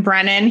Susan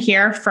Brennan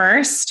here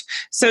first.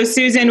 So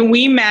Susan,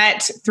 we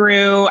met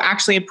through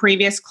actually a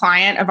previous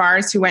client of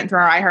ours who went through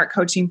our iHeart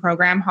coaching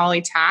program,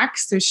 Holly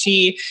Tax. So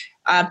she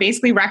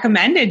basically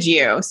recommended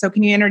you. So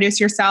can you introduce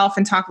yourself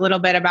and talk a little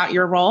bit about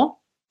your role?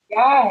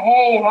 Yeah.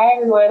 Hey, hi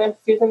everyone. I'm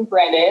Susan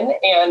Brennan,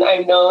 and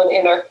I'm known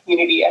in our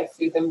community as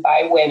Susan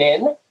by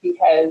Women,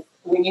 because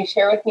when you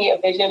share with me a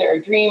vision or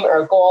a dream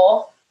or a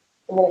goal,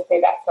 I'm going to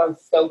say, that sounds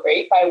so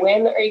great. By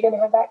when are you going to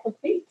have that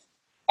complete?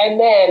 And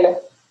then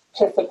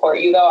to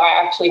support you, though,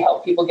 I actually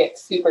help people get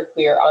super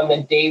clear on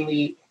the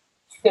daily,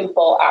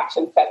 simple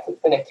action steps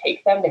it's going to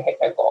take them to hit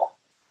their goal.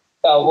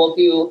 So we'll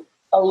do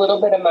a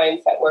little bit of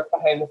mindset work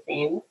behind the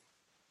scenes,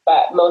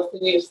 but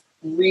mostly just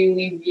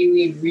really,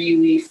 really,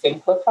 really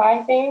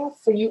simplify things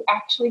so you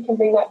actually can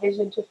bring that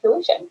vision to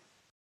fruition.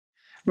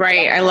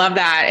 Right. I love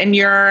that. And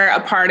you're a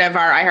part of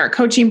our iHeart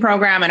coaching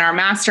program and our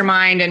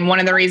mastermind. And one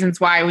of the reasons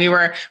why we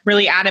were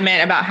really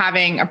adamant about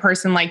having a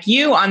person like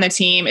you on the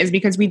team is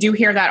because we do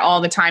hear that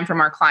all the time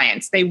from our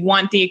clients. They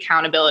want the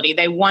accountability.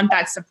 They want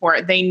that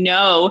support. They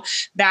know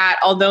that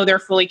although they're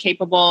fully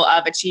capable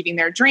of achieving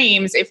their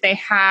dreams, if they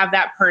have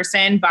that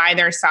person by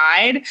their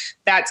side,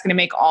 that's going to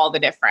make all the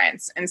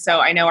difference. And so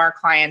I know our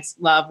clients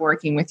love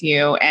working with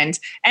you and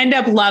end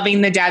up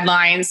loving the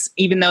deadlines,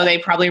 even though they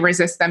probably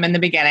resist them in the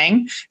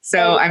beginning.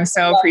 So I'm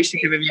so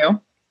appreciative of you.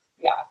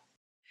 Yeah.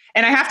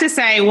 And I have to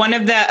say, one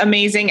of the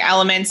amazing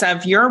elements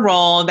of your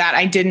role that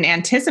I didn't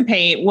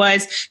anticipate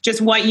was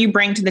just what you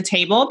bring to the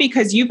table,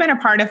 because you've been a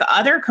part of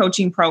other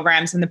coaching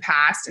programs in the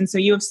past. And so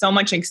you have so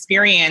much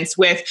experience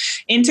with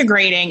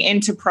integrating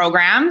into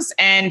programs.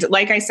 And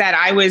like I said,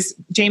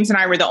 James and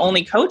I were the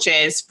only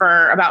coaches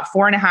for about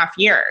 4.5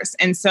 years.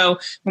 And so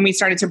when we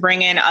started to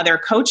bring in other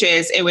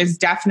coaches, it was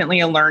definitely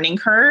a learning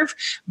curve,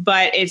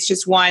 but it's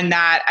just one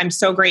that I'm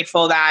so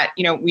grateful that,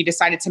 we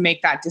decided to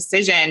make that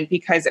decision,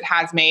 because it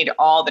has made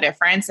all the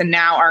difference. And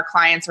now our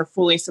clients are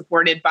fully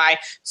supported by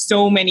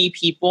so many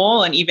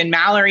people. And even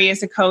Mallory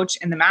is a coach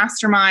in the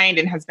mastermind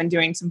and has been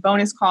doing some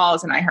bonus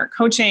calls and iHeart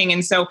Coaching.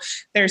 And so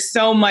there's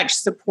so much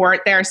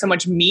support there, so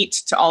much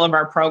meat to all of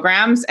our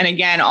programs. And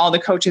again, all the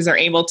coaches are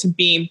able to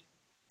be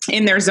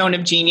in their zone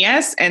of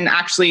genius and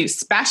actually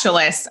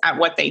specialists at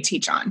what they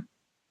teach on.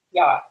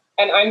 Yeah.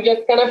 And I'm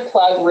just going to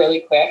plug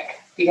really quick,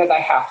 because I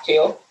have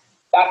to.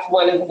 That's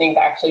one of the things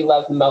I actually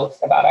love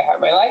most about I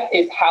Heart My Life,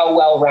 is how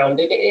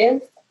well-rounded it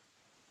is.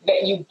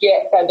 That you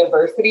get the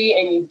diversity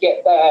and you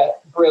get the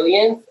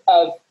brilliance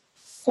of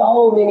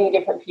so many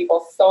different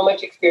people, so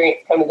much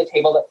experience come to the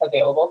table that's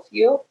available to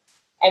you.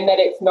 And that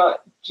it's not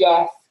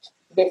just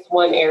this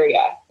one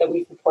area that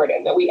we support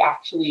in, that we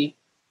actually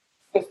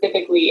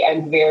specifically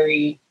and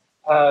very,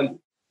 I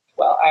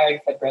already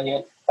said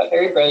brilliant, but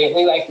very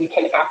brilliantly, like we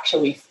can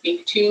actually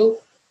speak to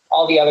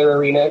all the other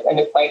arenas. And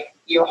it's like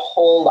your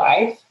whole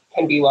life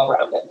can be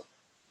well-rounded.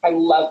 I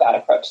love that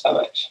approach so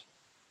much.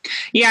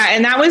 Yeah.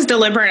 And that was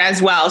deliberate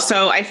as well.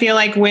 So I feel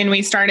like when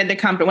I started the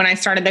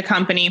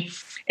company,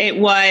 it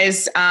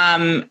was,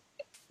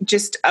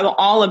 just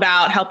all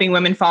about helping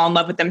women fall in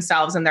love with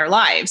themselves and their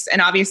lives.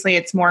 And obviously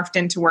it's morphed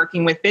into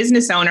working with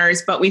business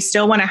owners, but we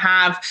still want to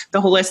have the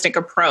holistic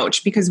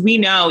approach, because we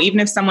know even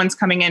if someone's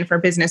coming in for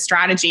business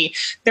strategy,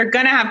 they're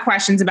going to have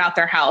questions about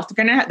their health.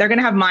 They're going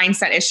to have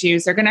mindset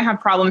issues. They're going to have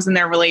problems in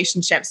their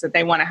relationships that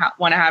they want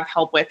to have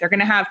help with. They're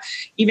going to have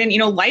even,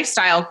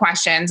 lifestyle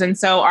questions. And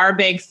so our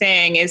big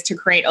thing is to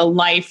create a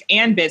life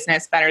and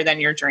business better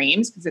than your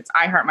dreams, because it's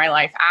I Heart My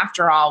Life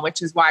after all,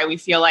 which is why we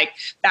feel like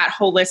that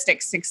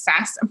holistic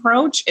success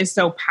approach is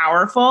so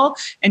powerful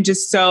and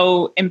just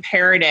so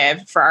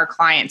imperative for our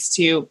clients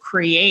to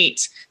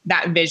create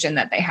that vision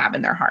that they have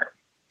in their heart.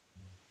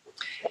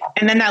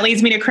 And then that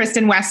leads me to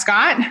Kristen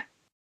Westcott.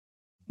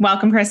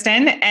 Welcome,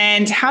 Kristen.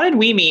 And how did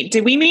we meet?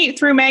 Did we meet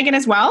through Megan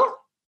as well?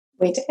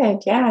 We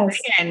did, yes.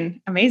 Megan,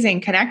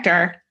 amazing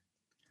connector.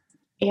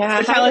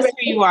 Yeah. So tell us who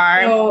you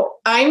are. So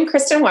I'm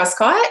Kristen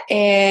Westcott,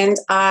 and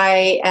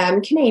I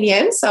am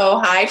Canadian. So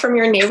hi from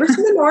your neighbors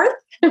to the north.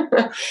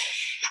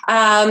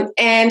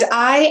 And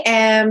I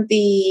am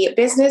the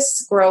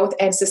business growth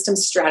and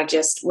systems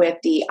strategist with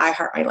the I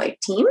Heart My Life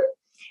team.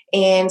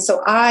 And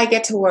so I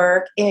get to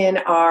work in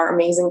our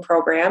amazing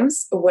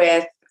programs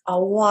with a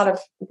lot of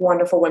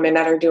wonderful women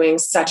that are doing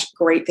such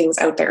great things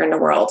out there in the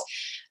world.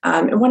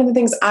 And one of the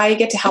things I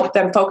get to help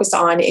them focus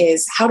on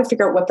is how to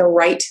figure out what the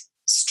right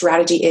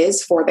strategy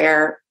is for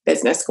their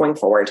business going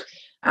forward.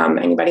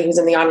 Anybody who's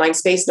in the online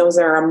space knows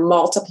there are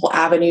multiple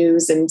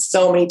avenues and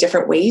so many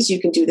different ways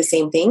you can do the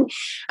same thing.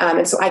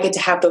 And so I get to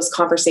have those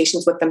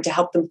conversations with them to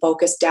help them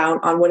focus down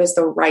on what is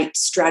the right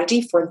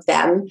strategy for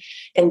them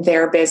and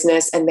their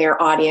business and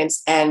their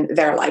audience and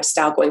their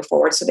lifestyle going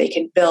forward, so they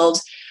can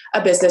build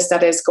a business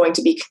that is going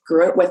to be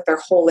congruent with their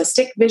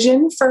holistic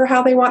vision for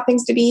how they want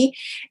things to be,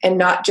 and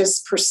not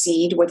just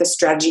proceed with a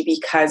strategy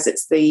because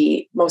it's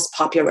the most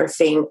popular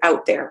thing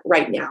out there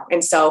right now.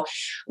 And so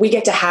we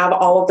get to have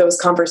all of those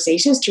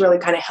conversations to really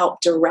kind of help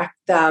direct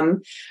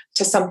them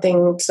to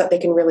something so that they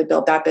can really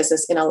build that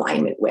business in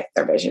alignment with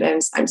their vision.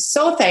 And I'm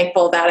so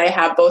thankful that I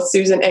have both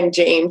Susan and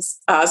James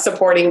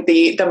supporting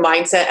the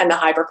mindset and the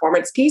high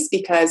performance piece,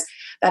 because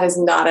that is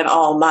not at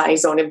all my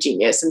zone of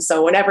genius. And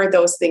so whenever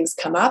those things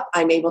come up,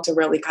 I'm able to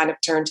really kind of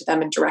turn to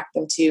them and direct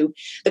them to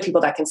the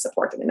people that can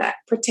support them in that,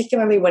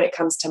 particularly when it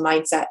comes to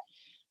mindset.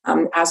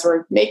 As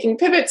we're making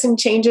pivots and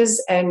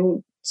changes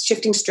and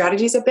shifting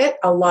strategies a bit,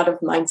 a lot of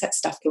mindset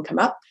stuff can come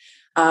up.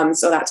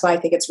 So that's why I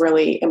think it's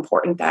really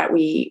important that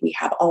we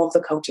have all of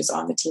the coaches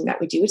on the team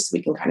that we do, so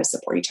we can kind of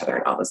support each other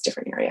in all those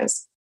different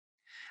areas.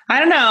 I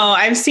don't know.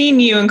 I've seen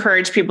you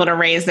encourage people to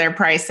raise their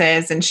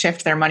prices and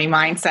shift their money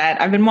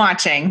mindset. I've been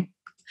watching.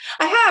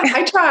 I have.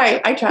 I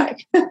try.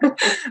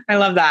 I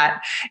love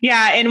that.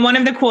 Yeah. And one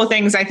of the cool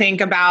things I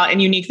think about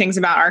and unique things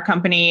about our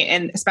company,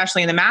 and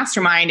especially in the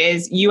mastermind,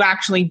 is you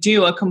actually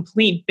do a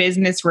complete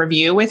business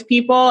review with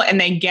people and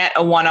they get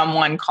a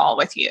one-on-one call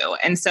with you.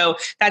 And so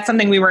that's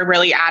something we were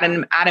really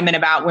adamant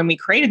about when we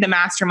created the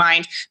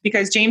mastermind,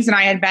 because James and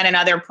I had been in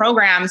other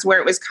programs where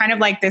it was kind of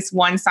like this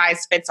one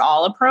size fits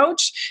all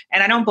approach.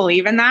 And I don't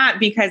believe in that,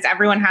 because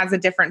everyone has a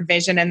different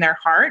vision in their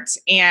heart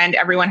and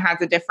everyone has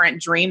a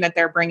different dream that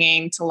they're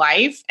bringing to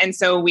life. And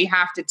so we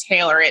have to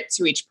tailor it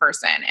to each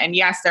person. And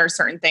yes, there are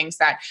certain things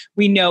that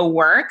we know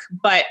work,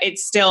 but it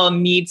still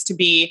needs to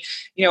be,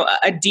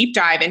 a deep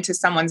dive into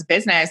someone's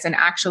business and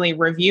actually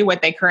review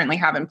what they currently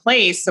have in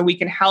place, so we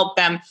can help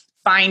them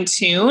fine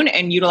tune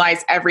and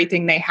utilize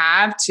everything they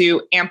have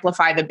to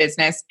amplify the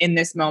business in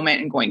this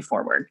moment and going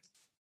forward.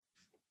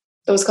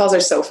 Those calls are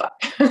so fun.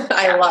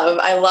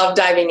 I love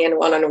diving in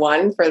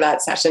one-on-one for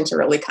that session to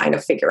really kind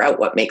of figure out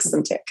what makes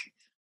them tick.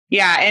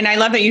 Yeah. And I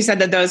love that you said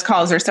that those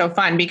calls are so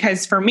fun,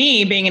 because for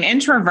me, being an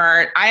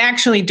introvert, I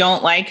actually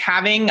don't like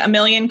having a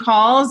million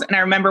calls. And I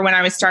remember when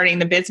I was starting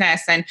the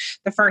business, and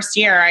the first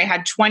year I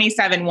had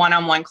 27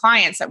 one-on-one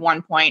clients at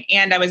one point,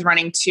 and I was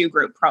running 2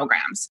 group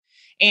programs.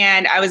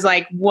 And I was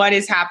like, what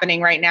is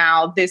happening right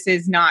now? This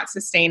is not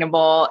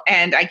sustainable.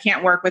 And I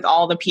can't work with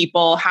all the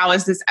people. How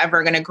is this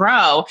ever going to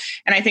grow?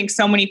 And I think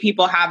so many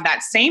people have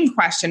that same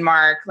question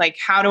mark. Like,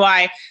 how do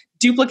I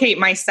duplicate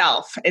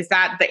myself? Is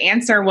that the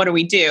answer? What do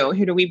we do?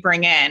 Who do we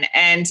bring in?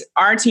 And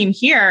our team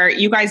here,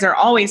 you guys are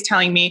always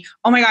telling me,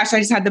 oh my gosh, I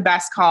just had the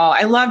best call.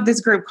 I love this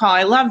group call.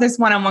 I love this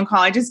one-on-one call.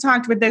 I just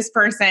talked with this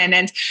person.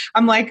 And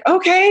I'm like,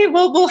 okay,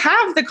 well, we'll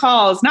have the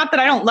calls. Not that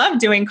I don't love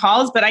doing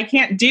calls, but I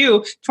can't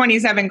do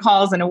 27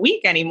 calls in a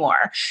week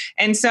anymore.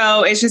 And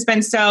so it's just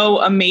been so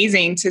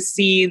amazing to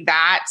see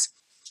that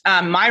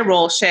my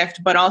role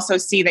shift, but also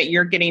see that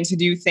you're getting to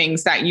do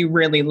things that you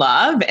really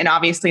love. And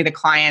obviously the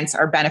clients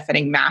are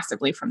benefiting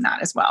massively from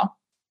that as well.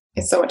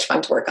 It's so much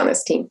fun to work on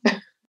this team.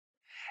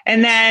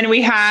 And then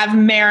we have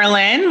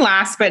Marilyn,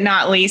 last but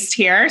not least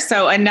here.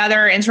 So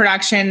another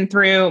introduction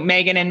through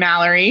Megan and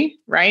Mallory,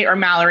 right? Or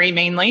Mallory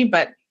mainly,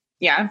 but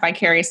yeah,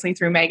 vicariously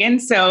through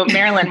Megan. So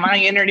Marilyn, why don't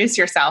you introduce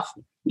yourself?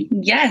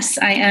 Yes,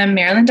 I am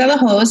Marilyn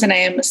Delahose, and I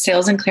am a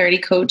sales and clarity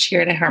coach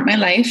here at I Heart My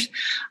Life.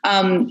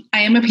 I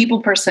am a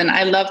people person.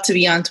 I love to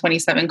be on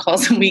 27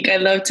 calls a week. I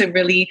love to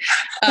really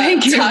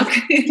talk.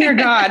 Dear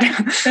God.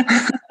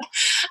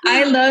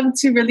 I love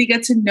to really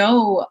get to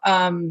know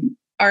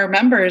our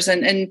members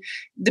and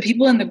the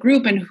people in the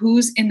group and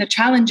who's in the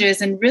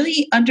challenges, and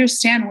really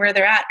understand where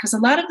they're at. Because a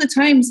lot of the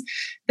times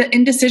the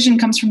indecision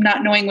comes from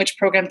not knowing which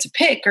program to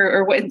pick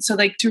or what. So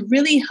like to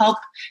really help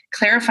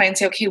clarify and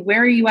say, okay,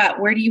 where are you at?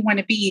 Where do you want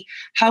to be?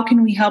 How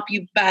can we help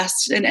you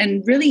best?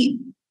 And really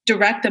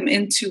direct them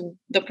into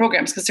the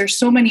programs, because there's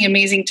so many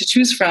amazing to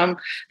choose from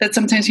that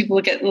sometimes people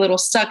get a little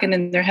stuck and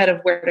in their head of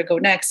where to go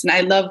next. And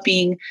I love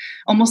being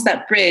almost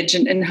that bridge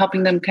and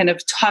helping them kind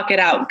of talk it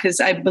out, because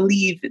I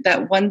believe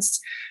that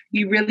once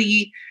you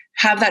really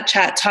have that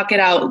chat, talk it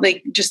out,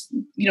 like just,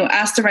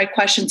 ask the right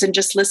questions and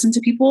just listen to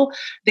people,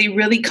 they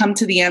really come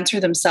to the answer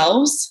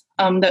themselves.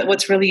 That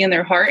what's really in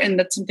their heart. And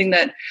that's something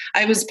that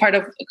I was part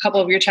of a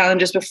couple of your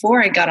challenges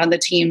before I got on the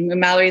team.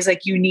 And Mallory's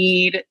like, you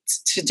need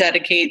to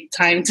dedicate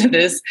time to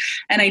this.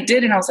 And I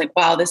did. And I was like,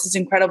 wow, this is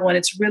incredible. And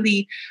it's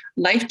really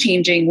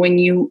life-changing when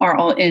you are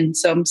all in.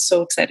 So I'm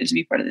so excited to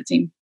be part of the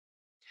team.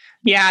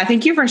 Yeah,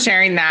 thank you for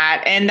sharing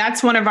that. And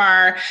that's one of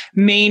our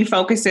main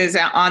focuses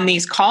on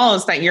these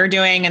calls that you're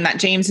doing and that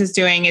James is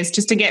doing, is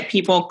just to get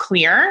people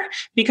clear,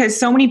 because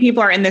so many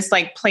people are in this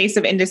like place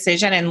of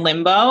indecision and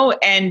limbo,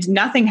 and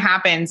nothing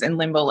happens in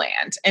limbo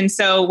land. And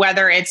so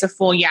whether it's a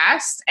full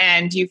yes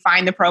and you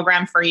find the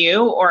program for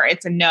you, or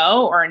it's a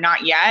no or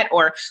not yet,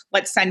 or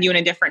let's send you in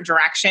a different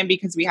direction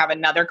because we have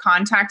another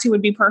contact who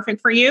would be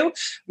perfect for you,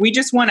 we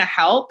just want to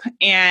help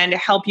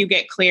you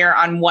get clear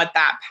on what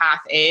that path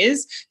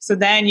is. So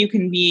then you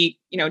can be,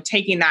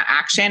 taking that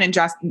action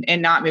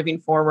and not moving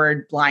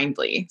forward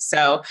blindly.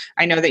 So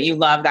I know that you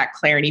love that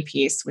clarity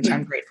piece, which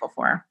I'm grateful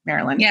for,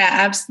 Marilyn.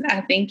 Yeah,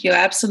 thank you.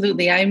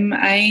 Absolutely.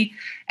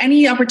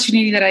 Any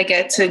opportunity that I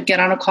get to get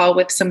on a call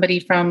with somebody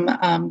from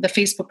the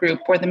Facebook group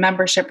or the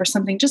membership or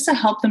something, just to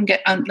help them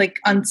get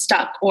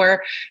unstuck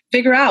or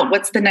figure out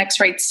what's the next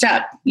right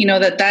step,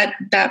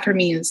 that for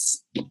me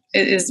is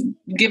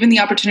given the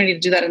opportunity to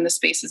do that in this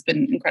space has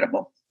been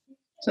incredible.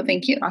 So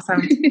thank you.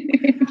 Awesome.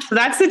 So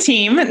that's the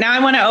team. Now I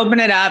want to open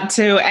it up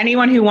to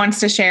anyone who wants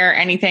to share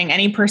anything,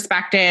 any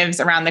perspectives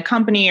around the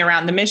company,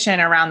 around the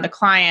mission, around the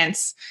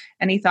clients.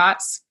 Any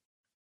thoughts?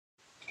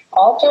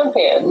 I'll jump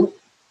in.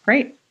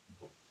 Great.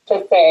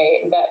 To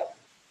say that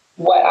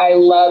what I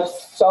love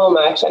so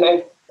much, and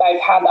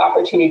I've had the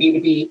opportunity to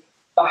be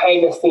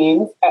behind the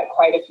scenes at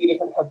quite a few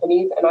different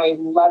companies, and I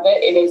love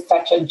it. It is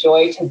such a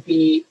joy to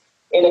be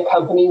in a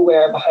company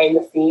where behind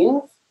the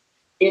scenes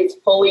is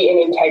fully in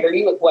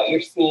integrity with what you're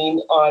seeing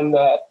on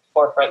the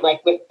forefront,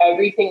 like with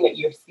everything that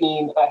you're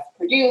seeing us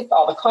produce,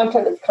 all the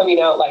content that's coming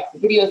out, like the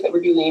videos that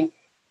we're doing,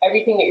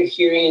 everything that you're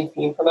hearing and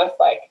seeing from us,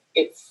 like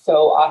it's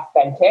so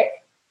authentic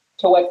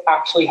to what's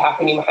actually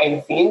happening behind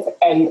the scenes.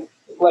 And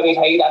let me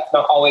tell you, that's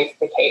not always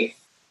the case.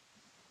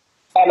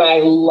 And I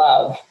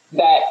love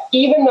that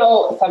even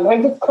though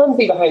sometimes it's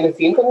clumsy behind the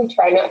scenes, and we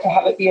try not to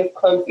have it be as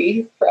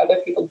clumsy for other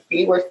people to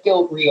see, we're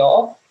still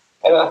real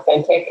and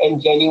authentic and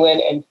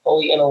genuine and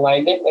fully in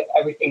alignment with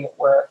everything that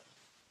we're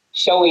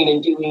showing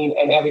and doing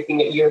and everything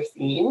that you're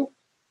seeing.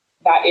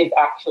 That is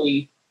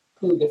actually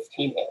who this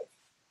team is.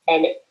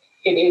 And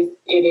it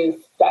is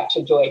such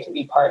a joy to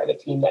be part of a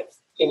team that's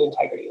in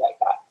integrity like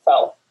that.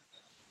 So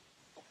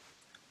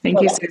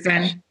thank you,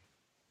 Susan.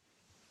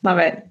 Love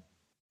it.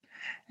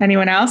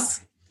 Anyone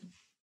else?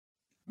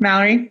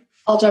 Mallory?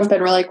 I'll jump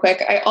in really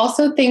quick. I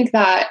also think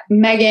that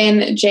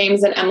Megan,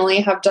 James, and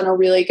Emily have done a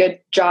really good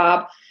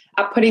job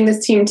at putting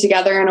this team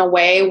together in a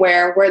way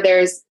where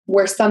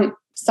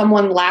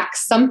someone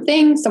lacks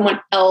something, someone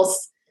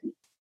else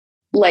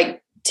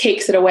like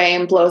takes it away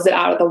and blows it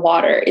out of the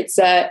water. It's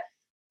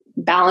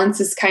balance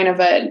is kind of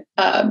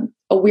a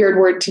weird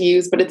word to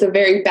use, but it's a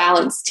very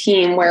balanced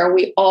team where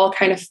we all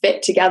kind of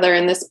fit together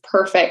in this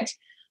perfect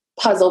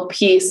puzzle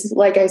piece.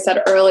 Like I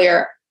said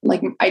earlier,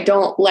 like I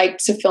don't like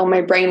to fill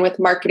my brain with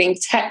marketing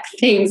tech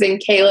things,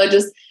 and Kayla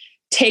just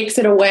takes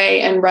it away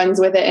and runs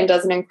with it and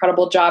does an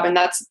incredible job. And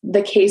that's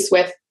the case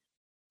with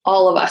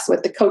all of us,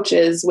 with the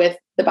coaches, with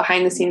the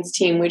behind the scenes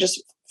team. We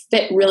just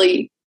fit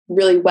really,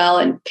 really well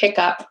and pick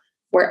up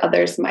where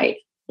others might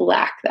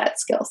lack that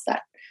skill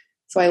set.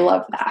 So I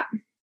love that.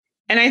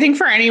 And I think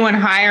for anyone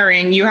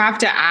hiring, you have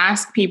to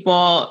ask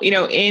people,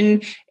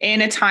 in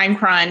a time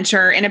crunch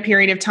or in a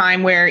period of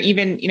time where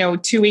even,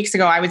 2 weeks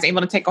ago, I was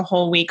able to take a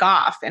whole week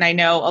off. And I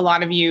know a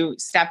lot of you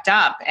stepped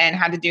up and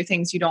had to do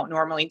things you don't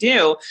normally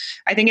do.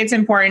 I think it's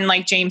important,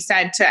 like James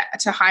said,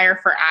 to hire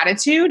for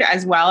attitude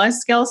as well as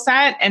skill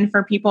set, and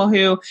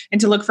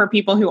to look for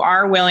people who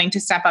are willing to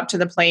step up to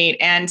the plate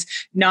and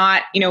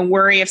not,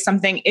 worry if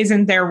something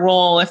isn't their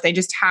role, if they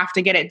just have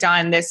to get it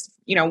done this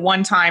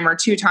one time or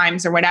two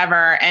times or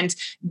whatever, and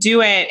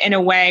do it in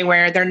a way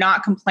where they're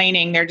not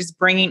complaining. They're just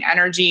bringing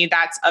energy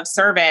that's of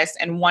service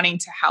and wanting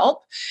to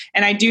help.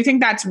 And I do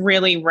think that's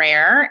really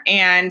rare.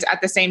 And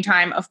at the same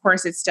time, of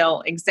course, it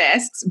still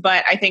exists.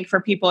 But I think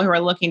for people who are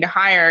looking to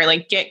hire,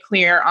 like, get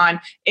clear on,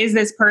 is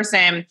this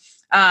person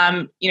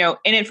in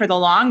it for the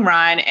long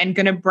run and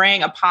going to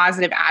bring a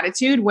positive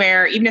attitude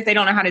where even if they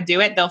don't know how to do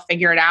it, they'll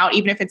figure it out.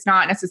 Even if it's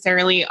not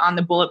necessarily on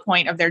the bullet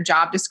point of their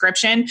job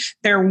description,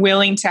 they're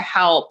willing to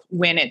help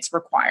when it's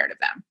required of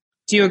them.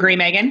 Do you agree,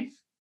 Megan?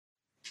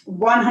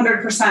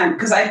 100%.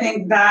 Because I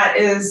think that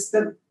is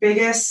the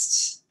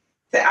biggest,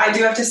 I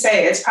do have to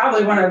say, it's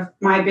probably one of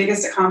my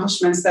biggest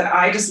accomplishments, that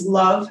I just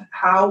love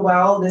how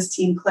well this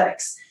team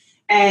clicks.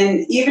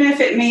 And even if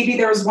maybe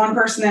there was one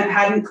person that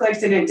hadn't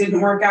clicked and it didn't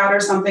work out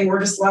or something, we're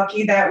just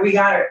lucky that we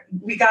got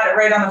it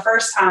right on the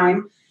first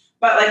time.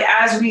 But like,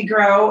 as we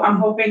grow, I'm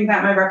hoping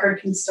that my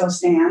record can still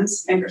stand,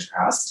 fingers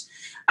crossed.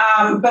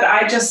 But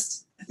I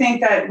just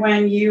think that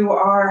when you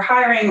are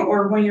hiring,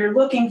 or when you're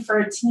looking for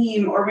a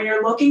team, or when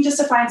you're looking just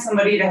to find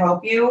somebody to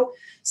help you,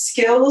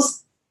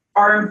 skills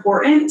are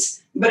important,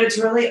 but it's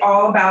really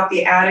all about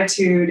the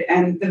attitude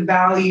and the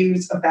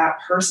values of that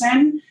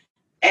person.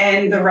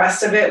 And the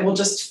rest of it will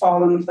just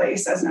fall in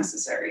place as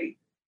necessary.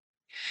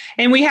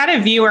 And we had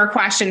a viewer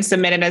question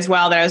submitted as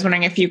well that I was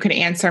wondering if you could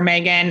answer,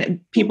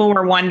 Megan. People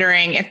were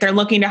wondering if they're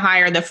looking to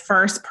hire the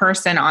first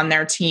person on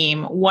their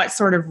team, what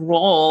sort of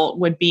role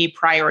would be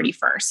priority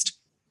first?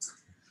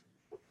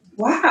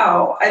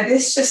 Wow.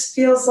 This just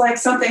feels like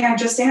something I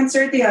just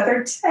answered the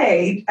other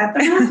day at the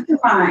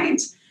mastermind.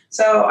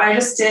 So I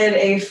just did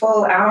a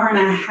full hour and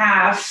a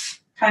half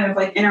kind of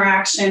like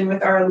interaction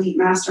with our elite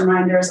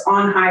masterminders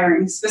on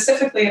hiring,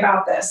 specifically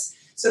about this.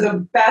 So the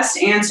best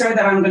answer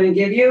that I'm going to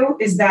give you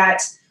is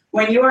that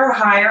when you are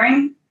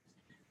hiring,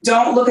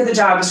 don't look at the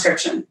job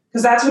description,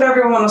 because that's what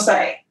everyone will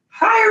say.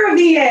 Hire a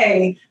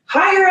VA,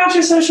 hire out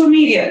your social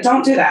media.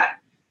 Don't do that.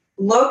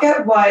 Look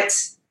at what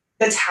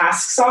the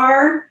tasks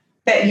are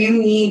that you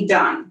need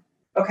done.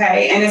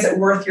 Okay. And is it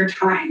worth your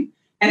time?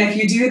 And if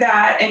you do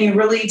that and you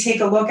really take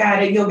a look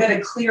at it, you'll get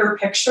a clearer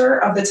picture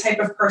of the type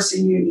of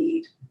person you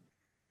need.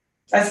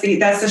 That's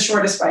the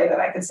shortest way that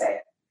I could say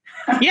it.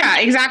 Yeah,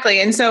 exactly.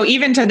 And so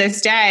even to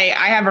this day,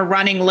 I have a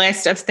running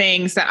list of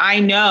things that I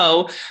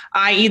know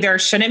I either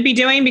shouldn't be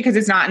doing because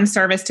it's not in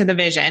service to the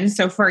vision.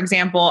 So for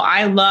example,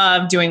 I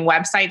love doing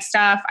website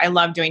stuff. I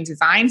love doing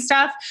design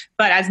stuff.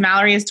 But as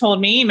Mallory has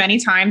told me many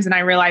times, and I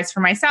realized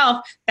for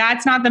myself,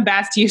 that's not the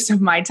best use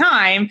of my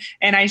time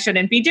and I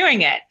shouldn't be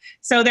doing it.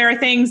 So there are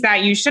things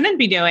that you shouldn't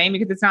be doing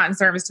because it's not in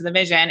service to the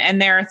vision.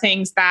 And there are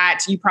things that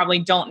you probably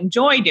don't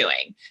enjoy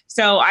doing.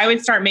 So I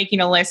would start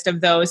making a list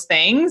of those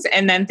things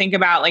and then think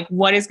about like,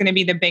 what is going to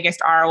be the biggest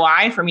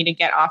ROI for me to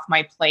get off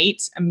my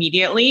plate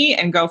immediately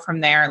and go from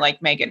there, like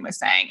Megan was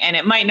saying. And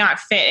it might not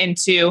fit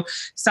into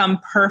some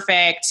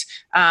perfect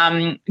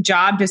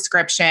job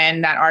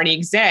description that already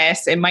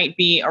exists. It might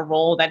be a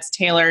role that's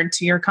tailored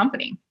to your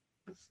company.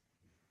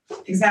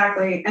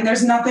 Exactly. And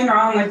there's nothing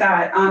wrong with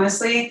that.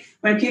 Honestly,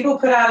 when people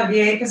put out a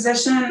VA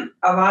position,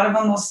 a lot of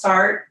them will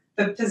start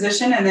the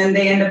position and then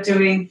they end up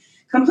doing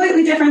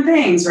completely different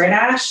things, right,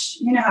 Ash?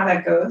 You know how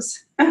that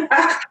goes.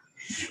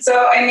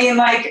 So, I mean,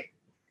 like,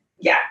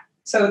 yeah.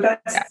 So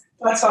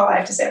that's all I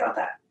have to say about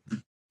that.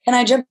 Can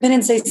I jump in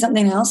and say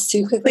something else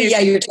too quickly? Please. Yeah,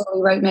 you're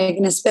totally right,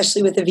 Megan,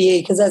 especially with the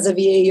VA, because as a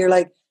VA, you're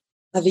like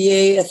a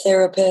VA, a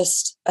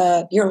therapist,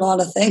 you're a lot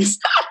of things.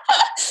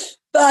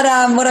 But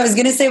what I was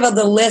going to say about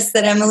the list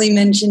that Emily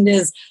mentioned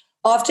is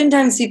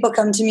oftentimes people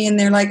come to me and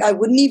they're like, I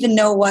wouldn't even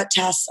know what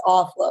tasks to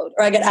offload.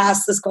 Or I get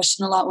asked this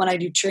question a lot when I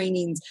do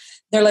trainings.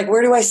 They're like,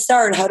 where do I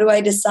start? How do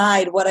I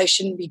decide what I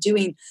shouldn't be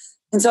doing?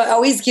 And so I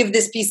always give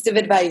this piece of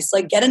advice,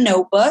 like get a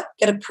notebook,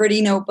 get a pretty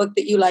notebook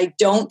that you like.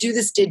 Don't do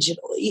this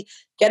digitally.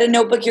 Get a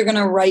notebook you're going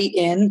to write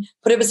in,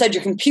 put it beside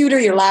your computer,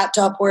 your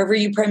laptop, wherever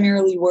you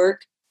primarily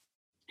work.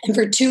 And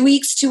for 2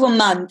 weeks to a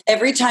month,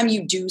 every time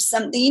you do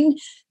something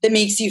that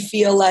makes you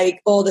feel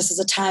like, oh, this is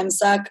a time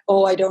suck.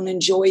 Oh, I don't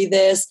enjoy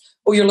this.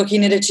 Or you're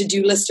looking at a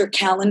to-do list or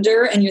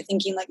calendar and you're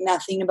thinking like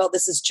nothing about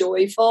this is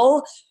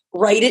joyful,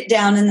 write it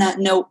down in that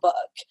notebook.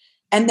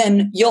 And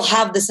then you'll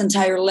have this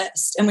entire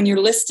list. And when your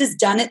list is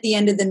done at the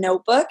end of the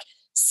notebook,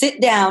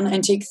 sit down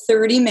and take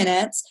 30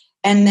 minutes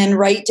and then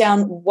write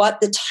down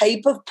what the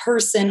type of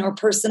person or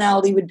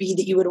personality would be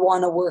that you would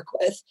want to work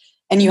with.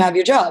 And you have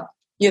your job.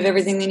 You have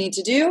everything they need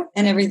to do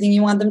and everything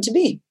you want them to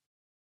be.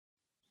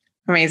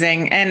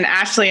 Amazing. And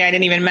Ashley, I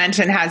didn't even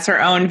mention, has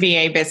her own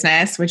VA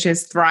business, which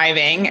is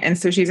thriving. And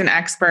so she's an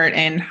expert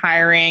in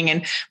hiring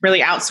and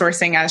really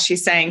outsourcing, as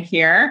she's saying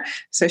here.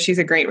 So she's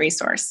a great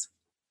resource.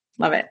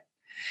 Love it.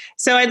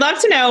 So I'd love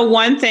to know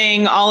one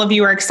thing all of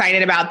you are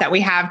excited about that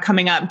we have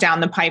coming up down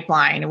the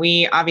pipeline.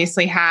 We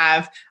obviously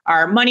have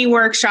our money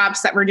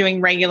workshops that we're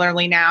doing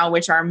regularly now,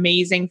 which are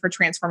amazing for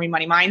transforming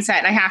money mindset.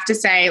 And I have to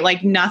say,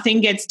 like, nothing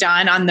gets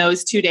done on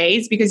those 2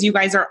 days because you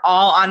guys are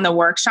all on the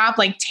workshop,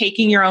 like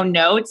taking your own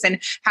notes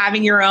and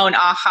having your own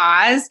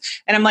ahas.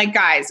 And I'm like,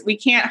 guys, we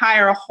can't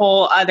hire a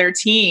whole other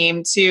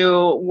team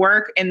to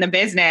work in the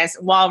business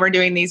while we're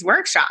doing these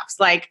workshops.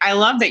 Like, I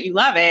love that you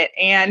love it,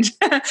 and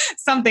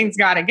something's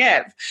got to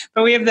give.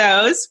 But we have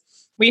those.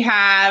 We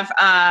have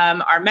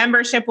our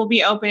membership will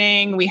be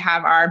opening. We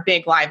have our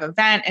big live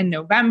event in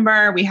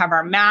November. We have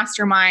our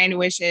mastermind,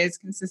 which is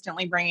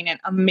consistently bringing in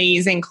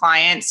amazing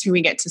clients who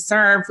we get to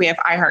serve. We have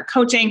iHeart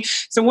Coaching.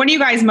 So what are you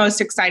guys most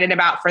excited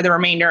about for the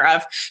remainder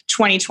of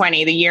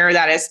 2020, the year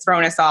that has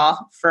thrown us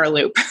all for a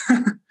loop?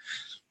 Well,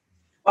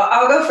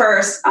 I'll go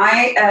first.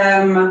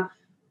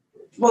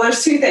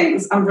 There's two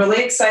things. I'm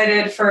really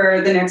excited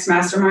for the next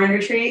mastermind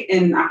retreat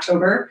in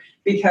October,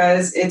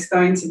 because it's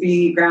going to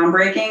be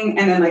groundbreaking.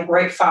 And then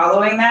right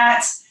following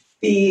that,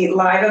 the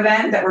live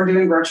event that we're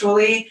doing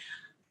virtually,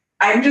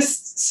 I'm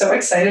just so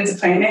excited to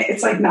plan it.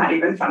 It's not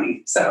even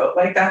funny. So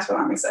that's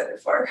what I'm excited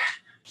for.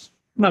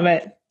 Love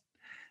it.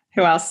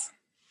 Who else?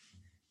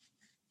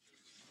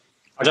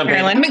 I'll jump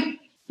Marilyn. in.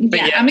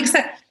 I'm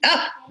excited.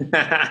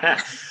 Oh.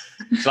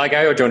 Shall I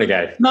go or do you want to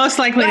go? Most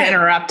likely to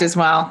interrupt as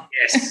well.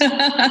 Yes.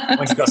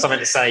 Once you've got something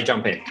to say,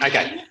 jump in.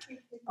 Okay.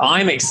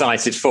 I'm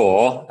excited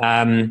for,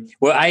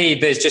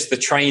 there's just the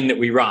train that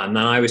we run. And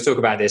I always talk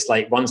about this,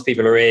 once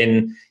people are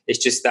in, it's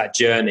just that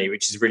journey,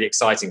 which is really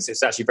exciting. So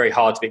it's actually very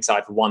hard to be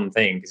excited for one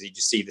thing because you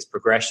just see this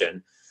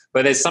progression.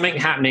 But there's something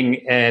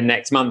happening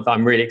next month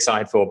I'm really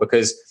excited for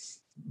because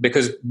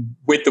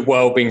with the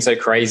world being so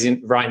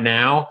crazy right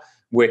now,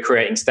 we're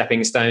creating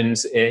stepping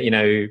stones,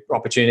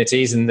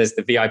 opportunities. And there's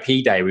the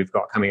VIP day we've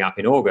got coming up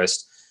in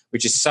August,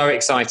 which is so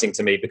exciting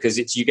to me because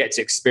you get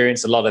to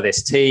experience a lot of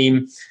this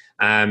team.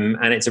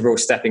 And it's a real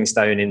stepping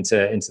stone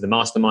into the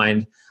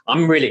mastermind.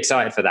 I'm really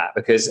excited for that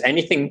because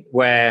anything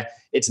where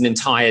it's an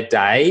entire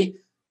day,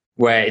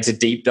 where it's a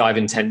deep dive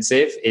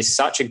intensive, is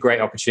such a great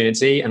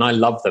opportunity. And I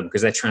love them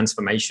because they're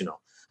transformational.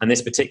 And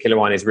this particular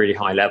one is really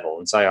high level.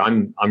 And so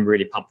I'm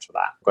really pumped for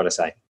that, I've got to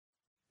say.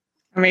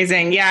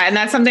 Amazing. Yeah. And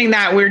that's something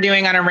that we're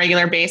doing on a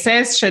regular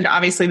basis. Should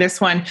obviously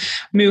this one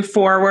move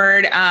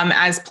forward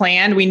as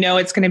planned. We know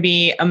it's going to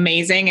be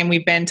amazing. And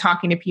we've been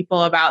talking to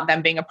people about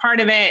them being a part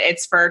of it.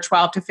 It's for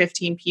 12 to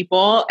 15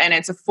 people. And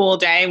it's a full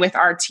day with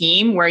our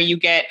team where you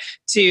get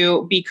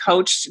to be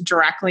coached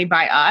directly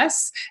by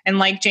us. And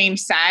like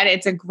James said,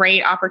 it's a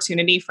great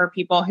opportunity for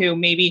people who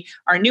maybe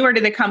are newer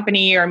to the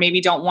company or maybe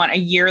don't want a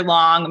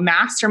year-long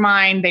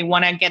mastermind. They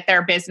want to get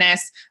their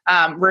business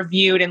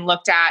reviewed and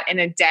looked at in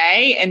a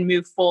day and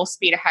move full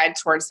speed ahead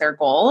towards their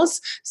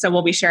goals. So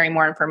we'll be sharing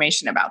more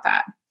information about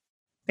that.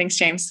 Thanks,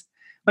 James.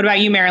 What about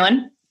you,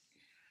 Marilyn?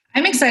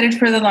 I'm excited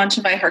for the launch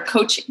of iHeart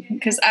Coaching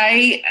because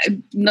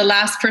I'm the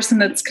last person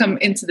that's come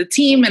into the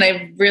team, and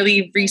I've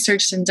really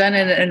researched and done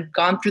it and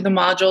gone through the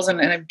modules,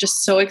 and I'm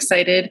just so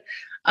excited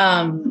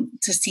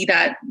to see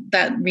that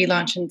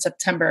relaunch in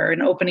September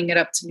and opening it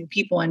up to new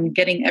people and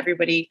getting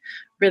everybody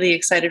really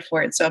excited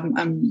for it. So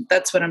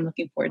that's what I'm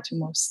looking forward to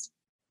most.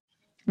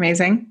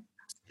 Amazing.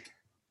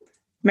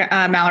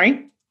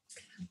 Mallory?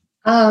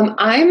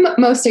 I'm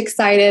most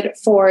excited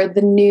for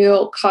the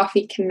new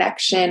Coffee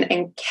Connection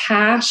and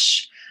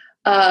Cash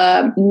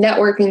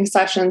networking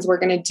sessions we're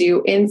going to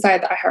do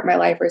inside the iHeart My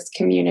Lifers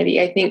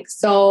community. I think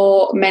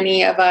so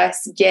many of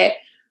us get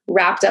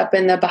wrapped up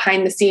in the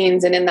behind the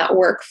scenes and in that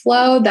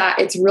workflow that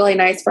it's really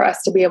nice for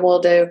us to be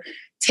able to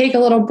take a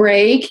little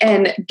break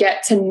and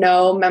get to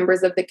know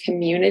members of the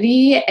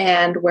community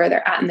and where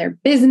they're at in their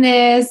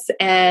business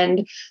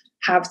and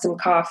have some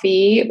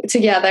coffee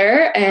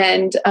together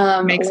and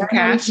make some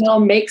cash.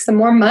 Make some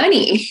more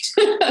money.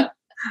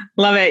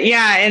 Love it.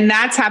 Yeah. And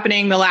that's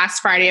happening the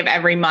last Friday of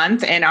every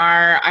month in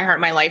our iHeart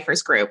My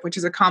Lifers group, which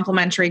is a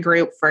complimentary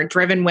group for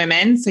driven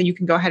women. So you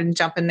can go ahead and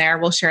jump in there.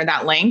 We'll share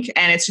that link.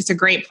 And it's just a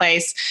great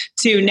place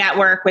to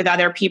network with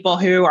other people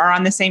who are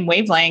on the same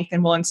wavelength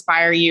and will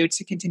inspire you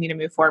to continue to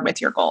move forward with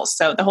your goals.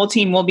 So the whole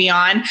team will be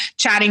on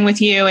chatting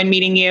with you and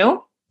meeting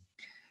you.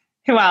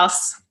 Who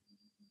else?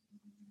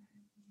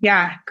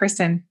 Yeah,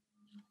 Kristen.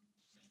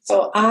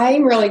 So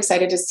I'm really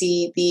excited to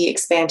see the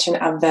expansion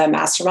of the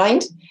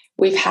mastermind.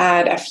 We've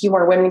had a few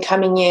more women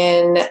coming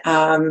in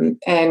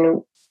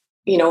and,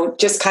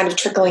 just kind of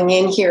trickling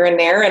in here and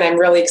there. And I'm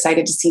really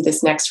excited to see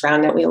this next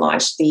round that we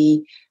launch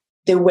the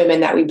women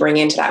that we bring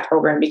into that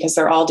program, because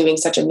they're all doing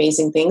such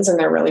amazing things and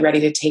they're really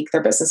ready to take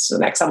their business to the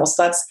next level.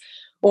 So that's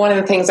one of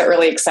the things that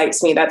really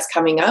excites me that's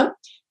coming up.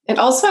 And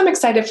also I'm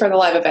excited for the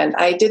live event.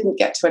 I didn't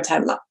get to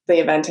attend the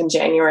event in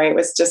January. It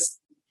was just,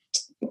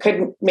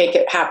 couldn't make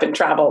it happen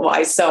travel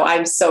wise. So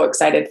I'm so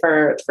excited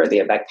for the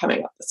event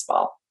coming up this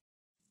fall.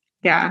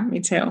 Yeah, me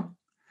too.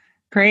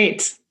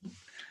 Great.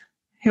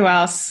 Who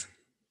else?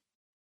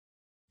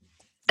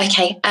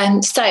 Okay,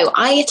 so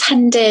I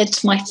attended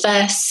my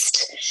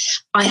first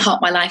I Heart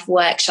My Life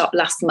workshop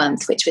last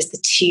month, which was the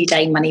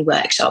 2-day money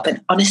workshop. And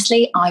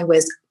honestly, I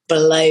was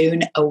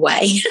blown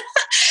away.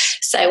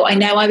 So I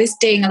know I was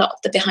doing a lot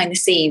of the behind the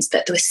scenes,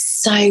 but there was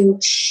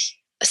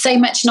so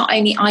much not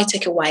only I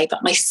took away, but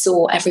I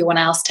saw everyone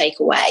else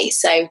take away.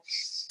 So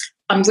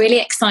I'm really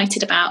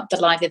excited about the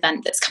live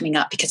event that's coming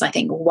up, because I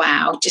think,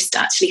 wow, just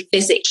actually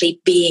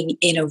physically being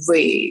in a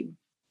room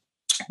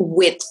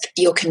with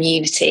your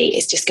community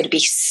is just going to be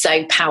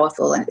so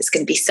powerful, and it's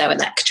going to be so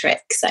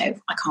electric. So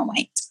I can't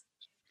wait.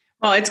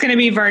 Well, it's going to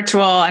be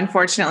virtual,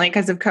 unfortunately,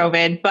 because of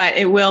COVID, but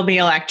it will be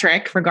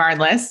electric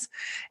regardless.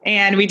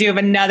 And we do have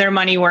another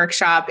money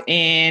workshop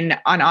on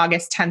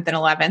August 10th and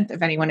 11th,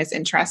 if anyone is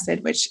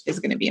interested, which is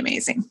going to be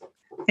amazing.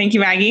 Thank you,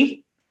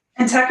 Maggie.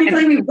 And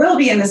technically we will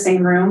be in the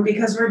same room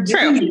because we're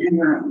doing it in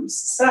rooms.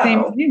 So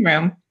Same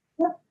room.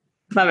 Yep.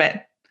 Love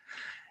it.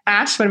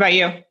 Ash, what about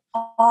you?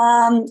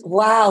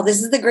 Wow,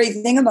 this is the great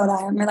thing about I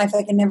Heart My Life.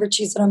 I can never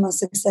choose what I'm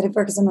most excited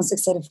for, because I'm most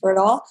excited for it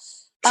all.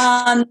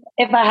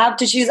 If I have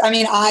to choose,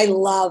 I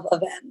love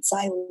events.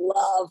 I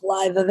love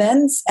live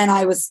events. And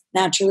I was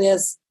naturally,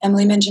 as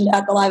Emily mentioned,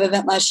 at the live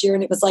event last year,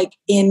 and it was like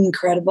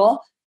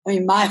incredible.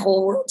 My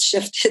whole world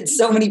shifted.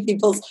 So many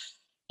people's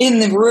in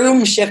the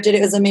room shifted.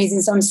 It was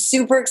amazing. So I'm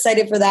super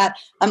excited for that.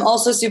 I'm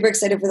also super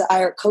excited for the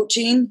iHeart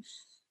Coaching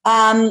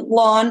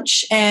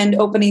launch and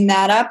opening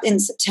that up in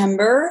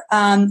September.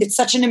 It's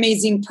such an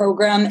amazing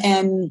program,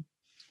 and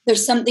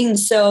there's something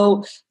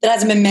that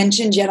hasn't been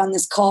mentioned yet on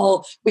this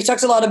call. We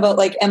talked a lot about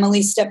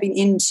Emily stepping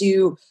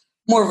into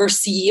more of her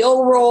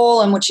CEO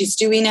role and what she's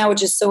doing now,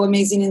 which is so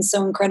amazing and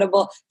so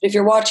incredible. But if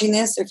you're watching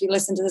this, or if you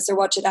listen to this or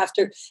watch it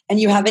after, and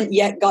you haven't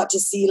yet got to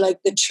see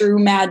the true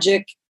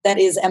magic that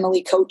is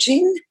Emily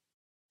Coaching,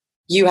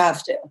 you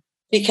have to,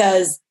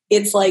 because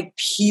it's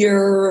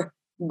pure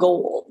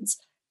gold.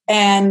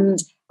 And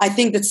I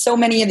think that so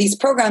many of these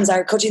programs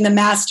are coaching, the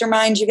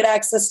mastermind you get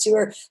access to,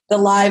 or the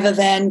live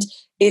event.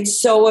 It's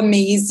so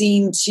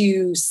amazing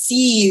to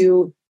see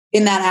you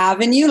in that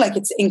avenue.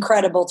 It's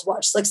incredible to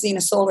watch. It's like seeing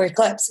a solar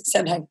eclipse,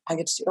 except I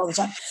get to do it all the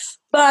time.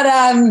 But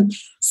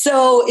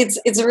so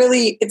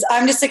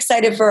I'm just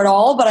excited for it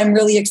all, but I'm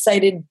really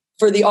excited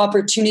for the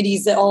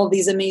opportunities that all of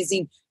these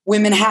amazing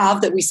women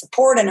have that we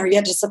support and are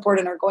yet to support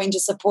and are going to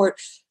support,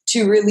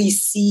 to really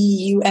see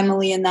you,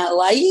 Emily, in that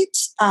light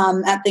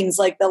at things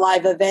like the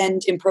live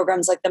event, in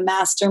programs like the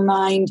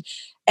mastermind,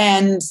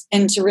 and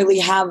to really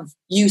have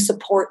you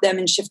support them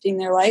in shifting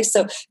their life.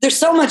 So there's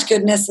so much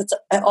goodness that's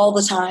all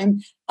the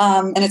time,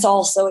 and it's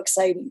all so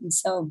exciting.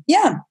 So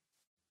yeah.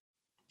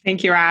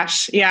 Thank you,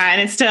 Ash. Yeah.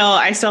 And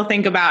I still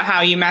think about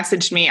how you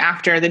messaged me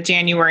after the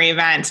January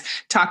event,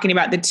 talking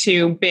about the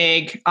 2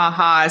 big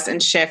ahas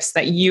and shifts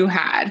that you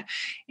had.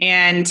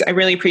 And I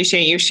really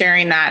appreciate you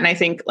sharing that. And I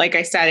think, like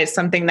I said, it's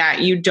something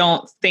that you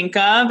don't think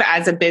of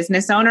as a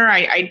business owner.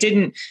 I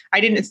didn't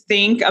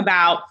think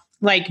about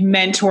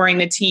mentoring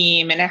the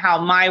team and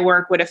how my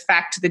work would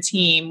affect the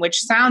team, which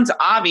sounds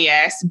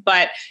obvious,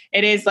 but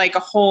it is a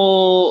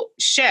whole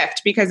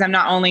shift, because I'm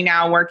not only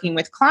now working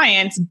with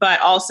clients, but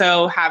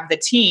also have the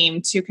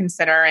team to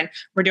consider. And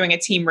we're doing a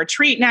team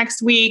retreat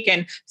next week.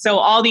 And so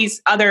all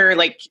these other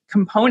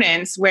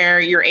components where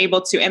you're able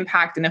to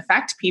impact and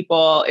affect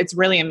people, it's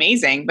really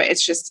amazing, but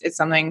it's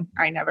something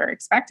I never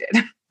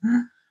expected.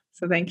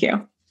 So thank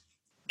you.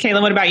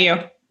 Kayla, what about you?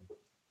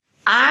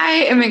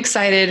 I am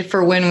excited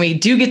for when we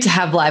do get to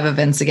have live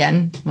events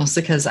again,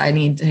 mostly because I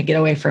need to get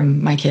away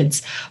from my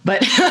kids,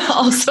 but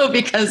also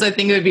because I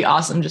think it would be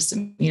awesome just to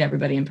meet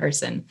everybody in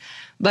person.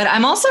 But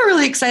I'm also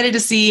really excited to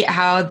see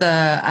how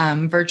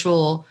the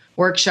virtual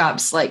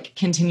workshops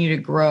continue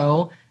to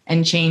grow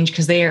and change,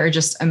 because they are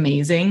just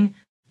amazing.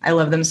 I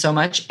love them so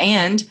much.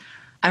 And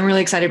I'm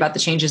really excited about the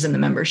changes in the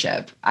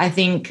membership. I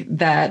think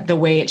that the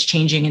way it's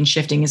changing and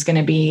shifting is going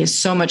to be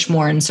so much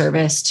more in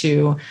service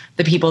to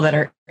the people that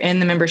are in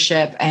the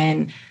membership,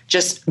 and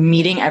just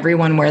meeting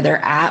everyone where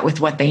they're at with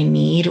what they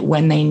need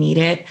when they need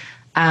it.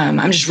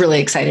 I'm just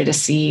really excited to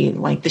see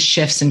the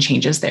shifts and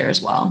changes there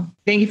as well.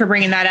 Thank you for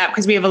bringing that up,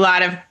 because we have a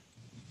lot of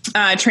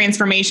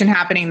transformation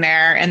happening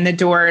there, and the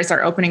doors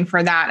are opening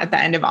for that at the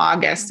end of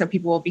August. So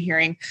people will be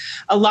hearing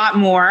a lot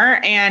more.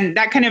 And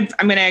that kind of,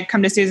 I'm going to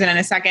come to Susan in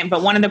a second,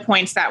 but one of the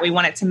points that we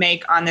wanted to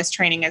make on this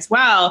training as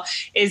well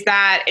is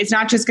that it's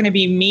not just going to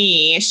be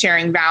me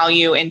sharing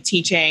value and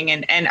teaching.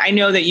 And I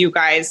know that you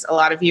guys, a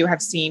lot of you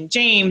have seen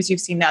James,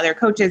 you've seen the other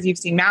coaches, you've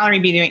seen Mallory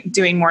be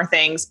doing more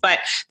things, but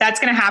that's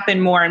going to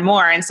happen more and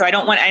more. And so I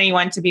don't want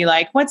anyone to be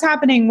like, what's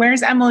happening?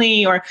 Where's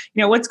Emily? Or,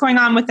 what's going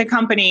on with the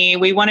company?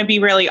 We want to be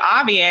really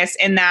obvious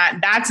in that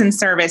that's in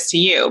service to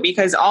you,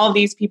 because all of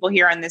these people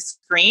here on this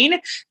screen,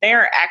 they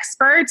are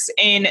experts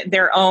in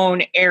their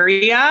own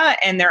area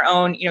and their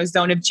own,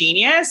 zone of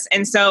genius.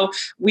 And so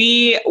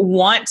we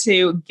want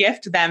to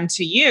gift them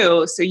to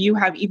you so you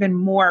have even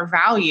more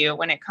value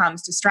when it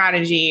comes to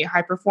strategy,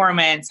 high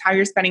performance, how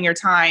you're spending your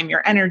time,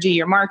 your energy,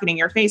 your marketing,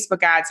 your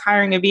Facebook ads,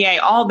 hiring a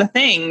VA, all the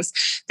things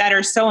that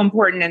are so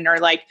important and are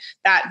like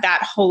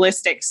that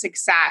holistic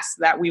success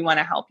that we want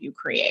to help you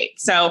create.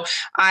 So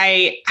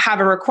I have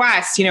a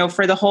request,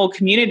 for the whole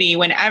community.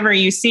 Whenever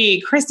you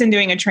see Kristen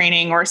doing a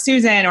training, or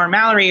Susan or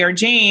Mallory or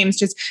James,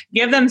 just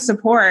give them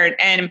support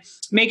and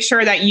make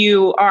sure that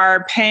you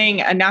are paying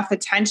enough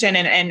attention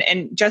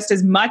and just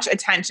as much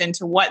attention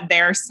to what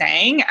they're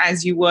saying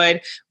as you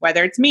would,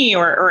 whether it's me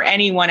or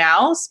anyone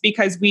else,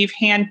 because we've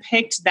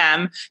handpicked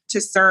them to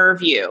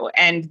serve you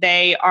and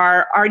they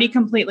are already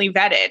completely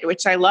vetted,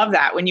 which I love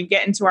that. When you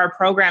get into our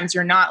programs,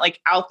 you're not like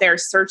out there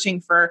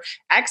searching for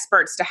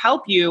experts to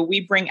help you.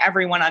 We bring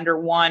everyone under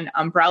one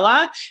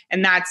umbrella,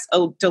 and that's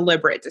a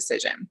deliberate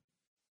decision.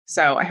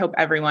 So I hope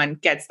everyone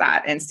gets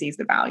that and sees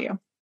the value.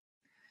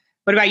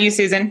 What about you,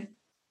 Susan?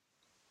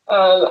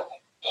 Kayla,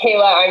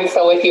 I'm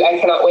so with you. I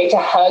cannot wait to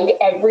hug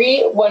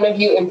every one of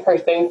you in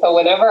person. So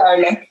whenever our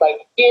next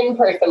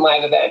in-person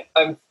live event,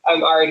 I'm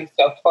already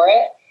stoked for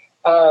it.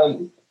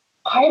 I'm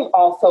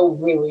also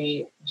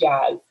really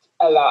jazzed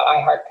about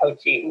iHeart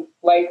Coaching.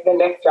 Like the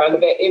next round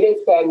of it, it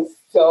has been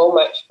so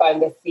much fun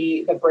to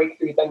see the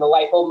breakthroughs and the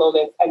light bulb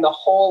moments and the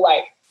whole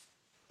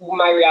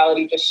my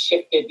reality just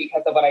shifted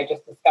because of what I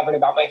just discovered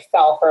about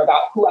myself or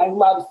about who I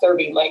love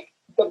serving. Like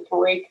the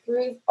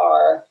breakthroughs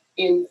are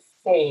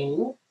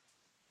insane.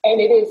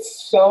 And it is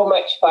so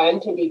much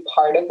fun to be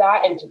part of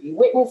that and to be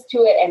witness to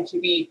it and to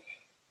be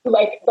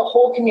the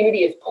whole community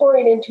is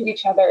pouring into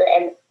each other.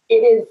 And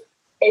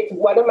it's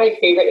one of my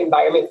favorite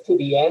environments to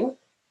be in,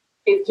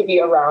 is to be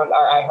around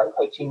our iHeart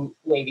Coaching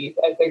ladies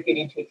as they're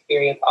getting to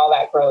experience all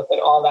that growth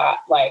and all that,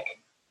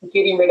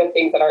 getting rid of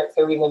things that aren't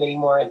serving them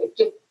anymore. And it's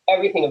just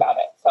everything about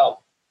it. So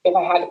if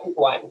I had to pick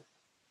one.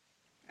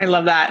 I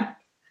love that.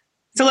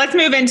 So let's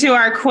move into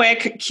our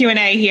quick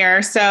Q&A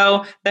here.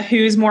 So the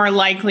who's more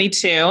likely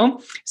to.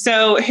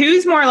 So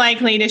who's more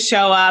likely to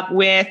show up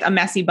with a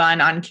messy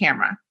bun on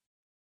camera?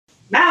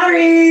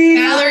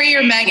 Mallory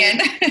or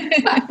Megan?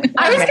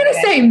 I was going to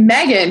say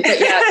Megan, but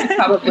yeah, it's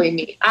probably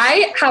me.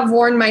 I have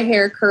worn my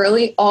hair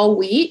curly all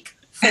week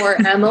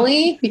for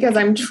Emily because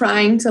I'm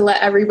trying to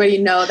let everybody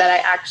know that I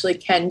actually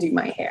can do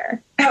my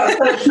hair. Oh,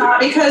 so it's not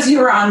because you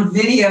were on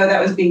video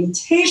that was being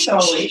taped all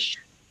week.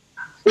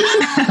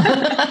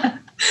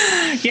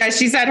 Yeah,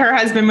 she said her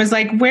husband was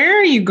like, where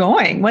are you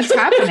going? What's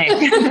happening?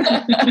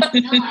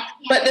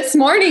 But this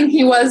morning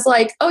he was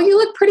like, oh, you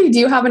look pretty. Do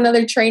you have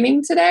another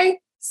training today?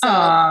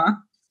 So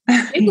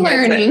he's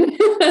learning.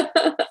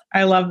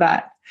 I love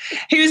that.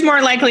 Who's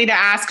more likely to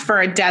ask for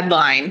a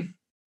deadline?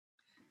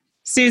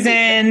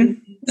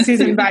 Susan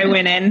by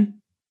winning.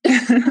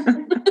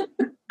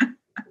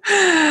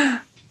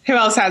 Who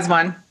else has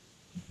one?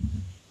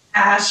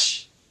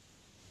 Ash.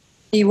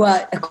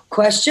 What, a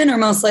question or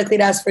most likely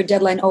to ask for a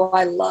deadline? Oh,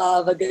 I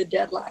love a good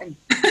deadline.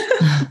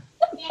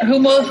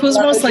 Who's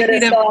most likely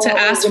to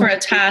ask for a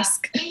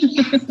task?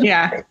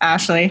 Yeah,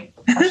 Ashley.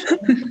 Me,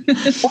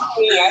 I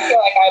feel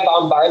like I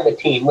bombard the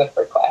team with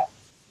requests.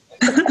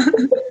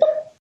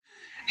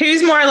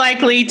 Who's more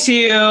likely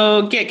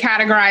to get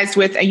categorized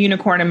with a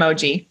unicorn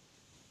emoji?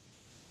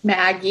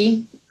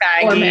 Maggie.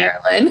 Or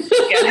Marilyn.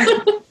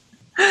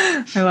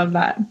 I love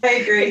that. I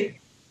agree.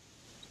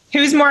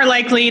 Who's more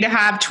likely to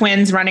have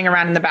twins running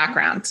around in the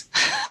background?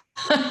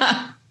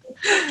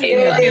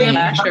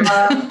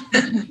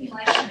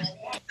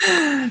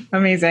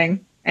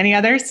 Amazing. Any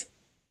others?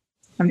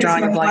 I'm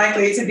drawing a blank.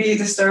 Likely to be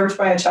disturbed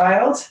by a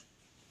child?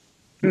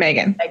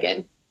 Megan.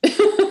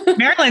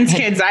 Marilyn's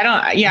kids,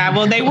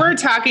 well, they were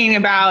talking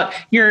about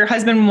your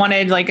husband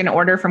wanted an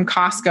order from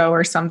Costco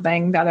or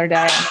something the other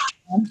day.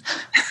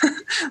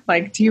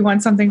 Do you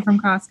want something from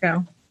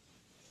Costco?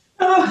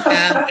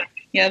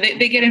 Yeah,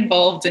 they get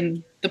involved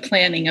in the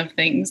planning of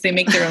things. They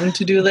make their own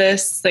to-do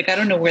lists. I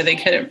don't know where they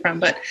get it from,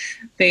 but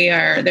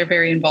they're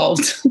very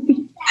involved.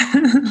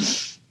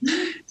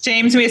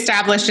 James, we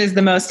established, is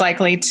the most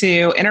likely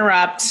to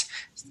interrupt,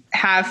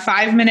 have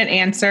 5-minute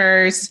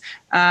answers,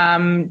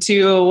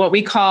 to what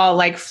we call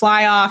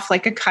fly off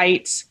like a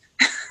kite.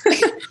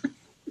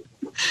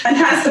 And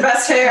has the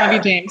best hair. Love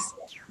you, James.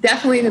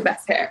 Definitely the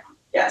best hair.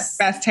 Yes.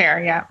 Best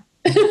hair, yeah.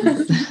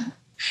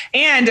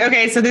 And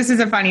okay, so this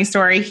is a funny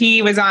story.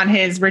 He was on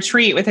his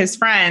retreat with his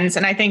friends,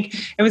 and I think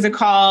it was a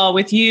call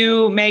with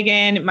you,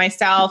 Megan,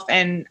 myself,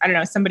 and I don't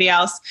know, somebody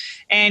else.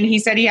 And he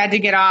said he had to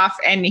get off,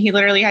 and he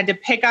literally had to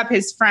pick up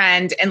his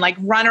friend and like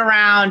run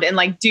around and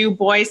like do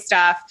boy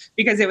stuff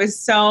because it was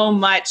so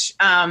much,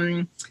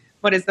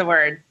 what is the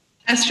word?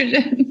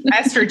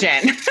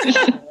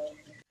 Estrogen.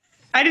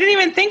 I didn't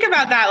even think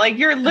about that. Like,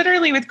 you're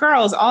literally with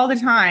girls all the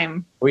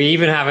time. We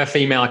even have a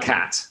female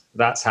cat.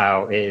 That's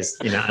how it is,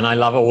 you know, and I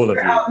love all of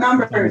you.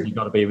 Outnumbered. You've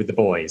got to be with the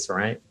boys,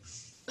 right?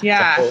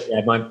 Yeah.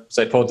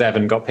 So poor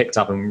Devon got picked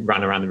up and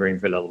ran around the room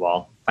for a little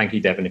while. Thank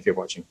you, Devon, if you're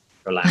watching.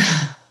 Relax.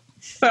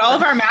 But all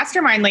of our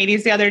mastermind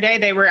ladies the other day,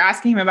 they were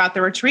asking him about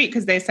the retreat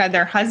because they said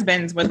their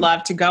husbands would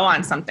love to go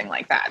on something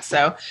like that.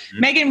 So,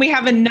 Megan, we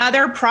have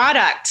another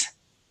product.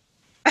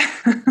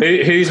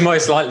 Who's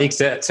most likely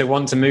to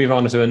want to move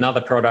on to another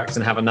product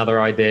and have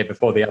another idea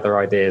before the other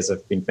ideas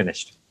have been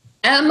finished?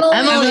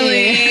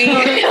 Emily.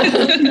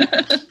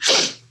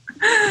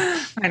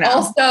 I know.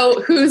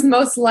 Also, who's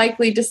most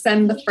likely to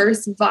send the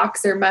first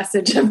Voxer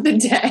message of the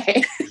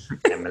day?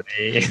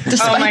 Emily.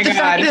 Oh my the God.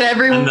 fact that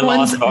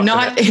everyone's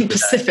not in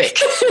Pacific.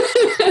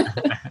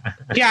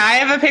 Yeah, I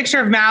have a picture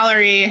of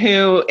Mallory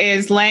who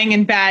is laying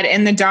in bed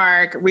in the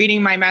dark,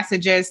 reading my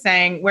messages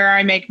saying where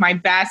I make my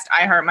best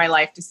I Heart My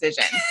Life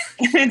decision.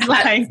 It's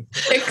like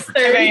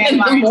 6:30 in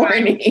the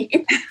morning.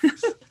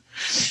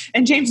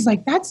 And James is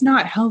like, that's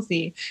not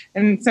healthy.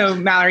 And so,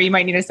 Mallory, you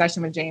might need a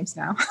session with James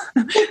now.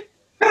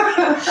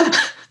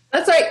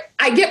 That's like,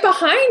 I get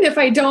behind if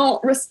I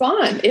don't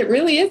respond. It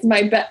really is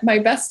my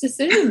best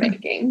decision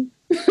making.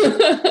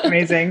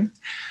 Amazing.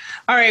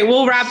 All right,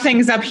 we'll wrap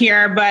things up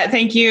here, but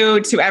thank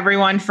you to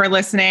everyone for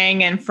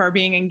listening and for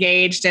being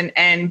engaged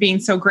and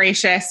being so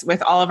gracious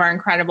with all of our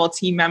incredible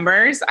team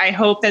members. I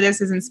hope that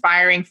this is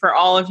inspiring for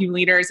all of you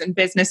leaders and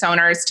business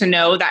owners to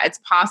know that it's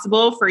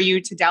possible for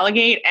you to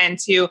delegate and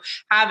to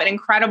have an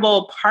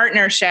incredible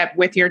partnership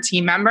with your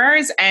team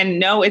members. And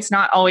no, it's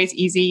not always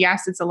easy.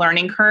 Yes, it's a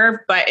learning curve,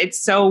 but it's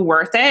so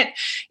worth it.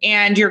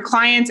 And your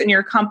clients and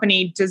your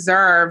company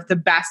deserve the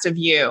best of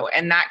you.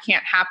 And that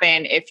can't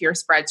happen if you're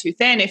spread too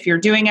thin, if you're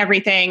doing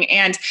everything.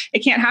 And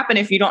it can't happen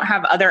if you don't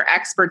have other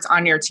experts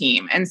on your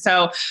team. And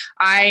so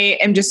I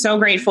am just so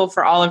grateful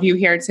for all of you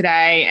here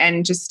today.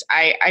 And just,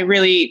 I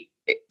really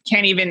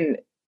can't even,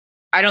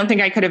 I don't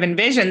think I could have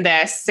envisioned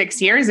this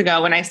 6 years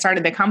ago when I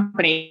started the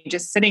company,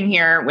 just sitting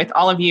here with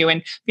all of you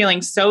and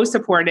feeling so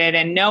supported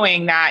and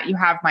knowing that you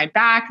have my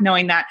back,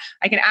 knowing that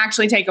I can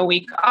actually take a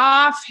week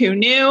off. Who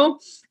knew?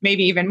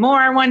 Maybe even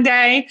more one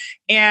day.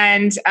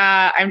 And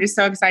I'm just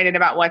so excited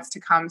about what's to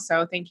come.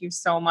 So thank you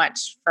so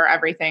much for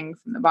everything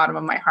from the bottom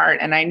of my heart.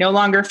 And I no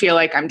longer feel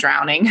like I'm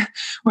drowning,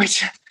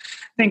 which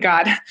thank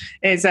God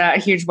is a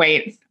huge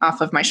weight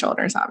off of my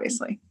shoulders,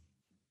 obviously.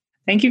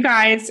 Thank you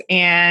guys,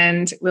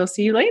 and we'll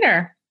see you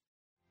later.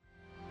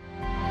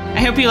 I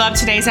hope you loved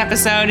today's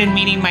episode and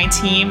meeting my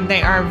team.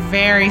 They are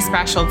very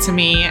special to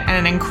me and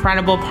an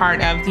incredible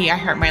part of the I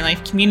Heart My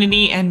Life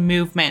community and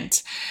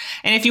movement.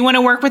 And if you want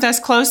to work with us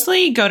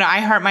closely, go to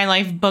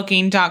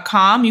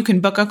iheartmylifebooking.com. You can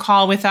book a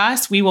call with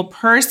us. We will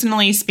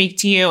personally speak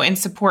to you and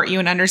support you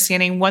in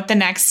understanding what the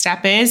next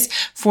step is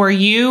for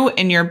you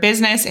in your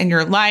business, in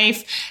your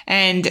life,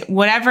 and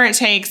whatever it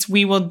takes,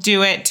 we will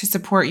do it to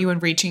support you in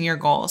reaching your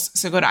goals.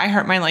 So go to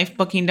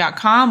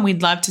iheartmylifebooking.com.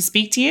 We'd love to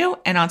speak to you,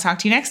 and I'll talk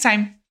to you next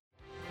time.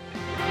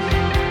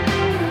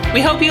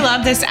 We hope you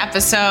loved this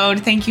episode.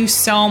 Thank you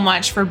so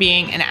much for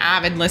being an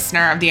avid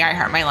listener of the I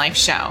Heart My Life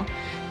show.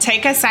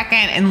 Take a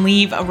second and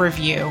leave a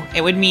review.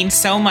 It would mean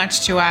so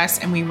much to us,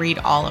 and we read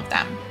all of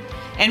them.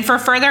 And for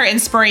further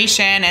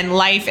inspiration and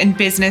life and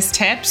business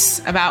tips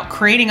about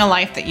creating a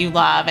life that you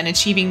love and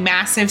achieving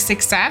massive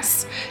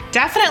success,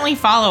 definitely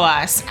follow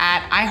us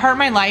at I Heart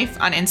My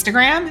Life on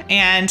Instagram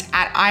and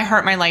at I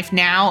Heart My Life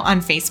Now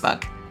on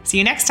Facebook. See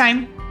you next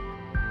time.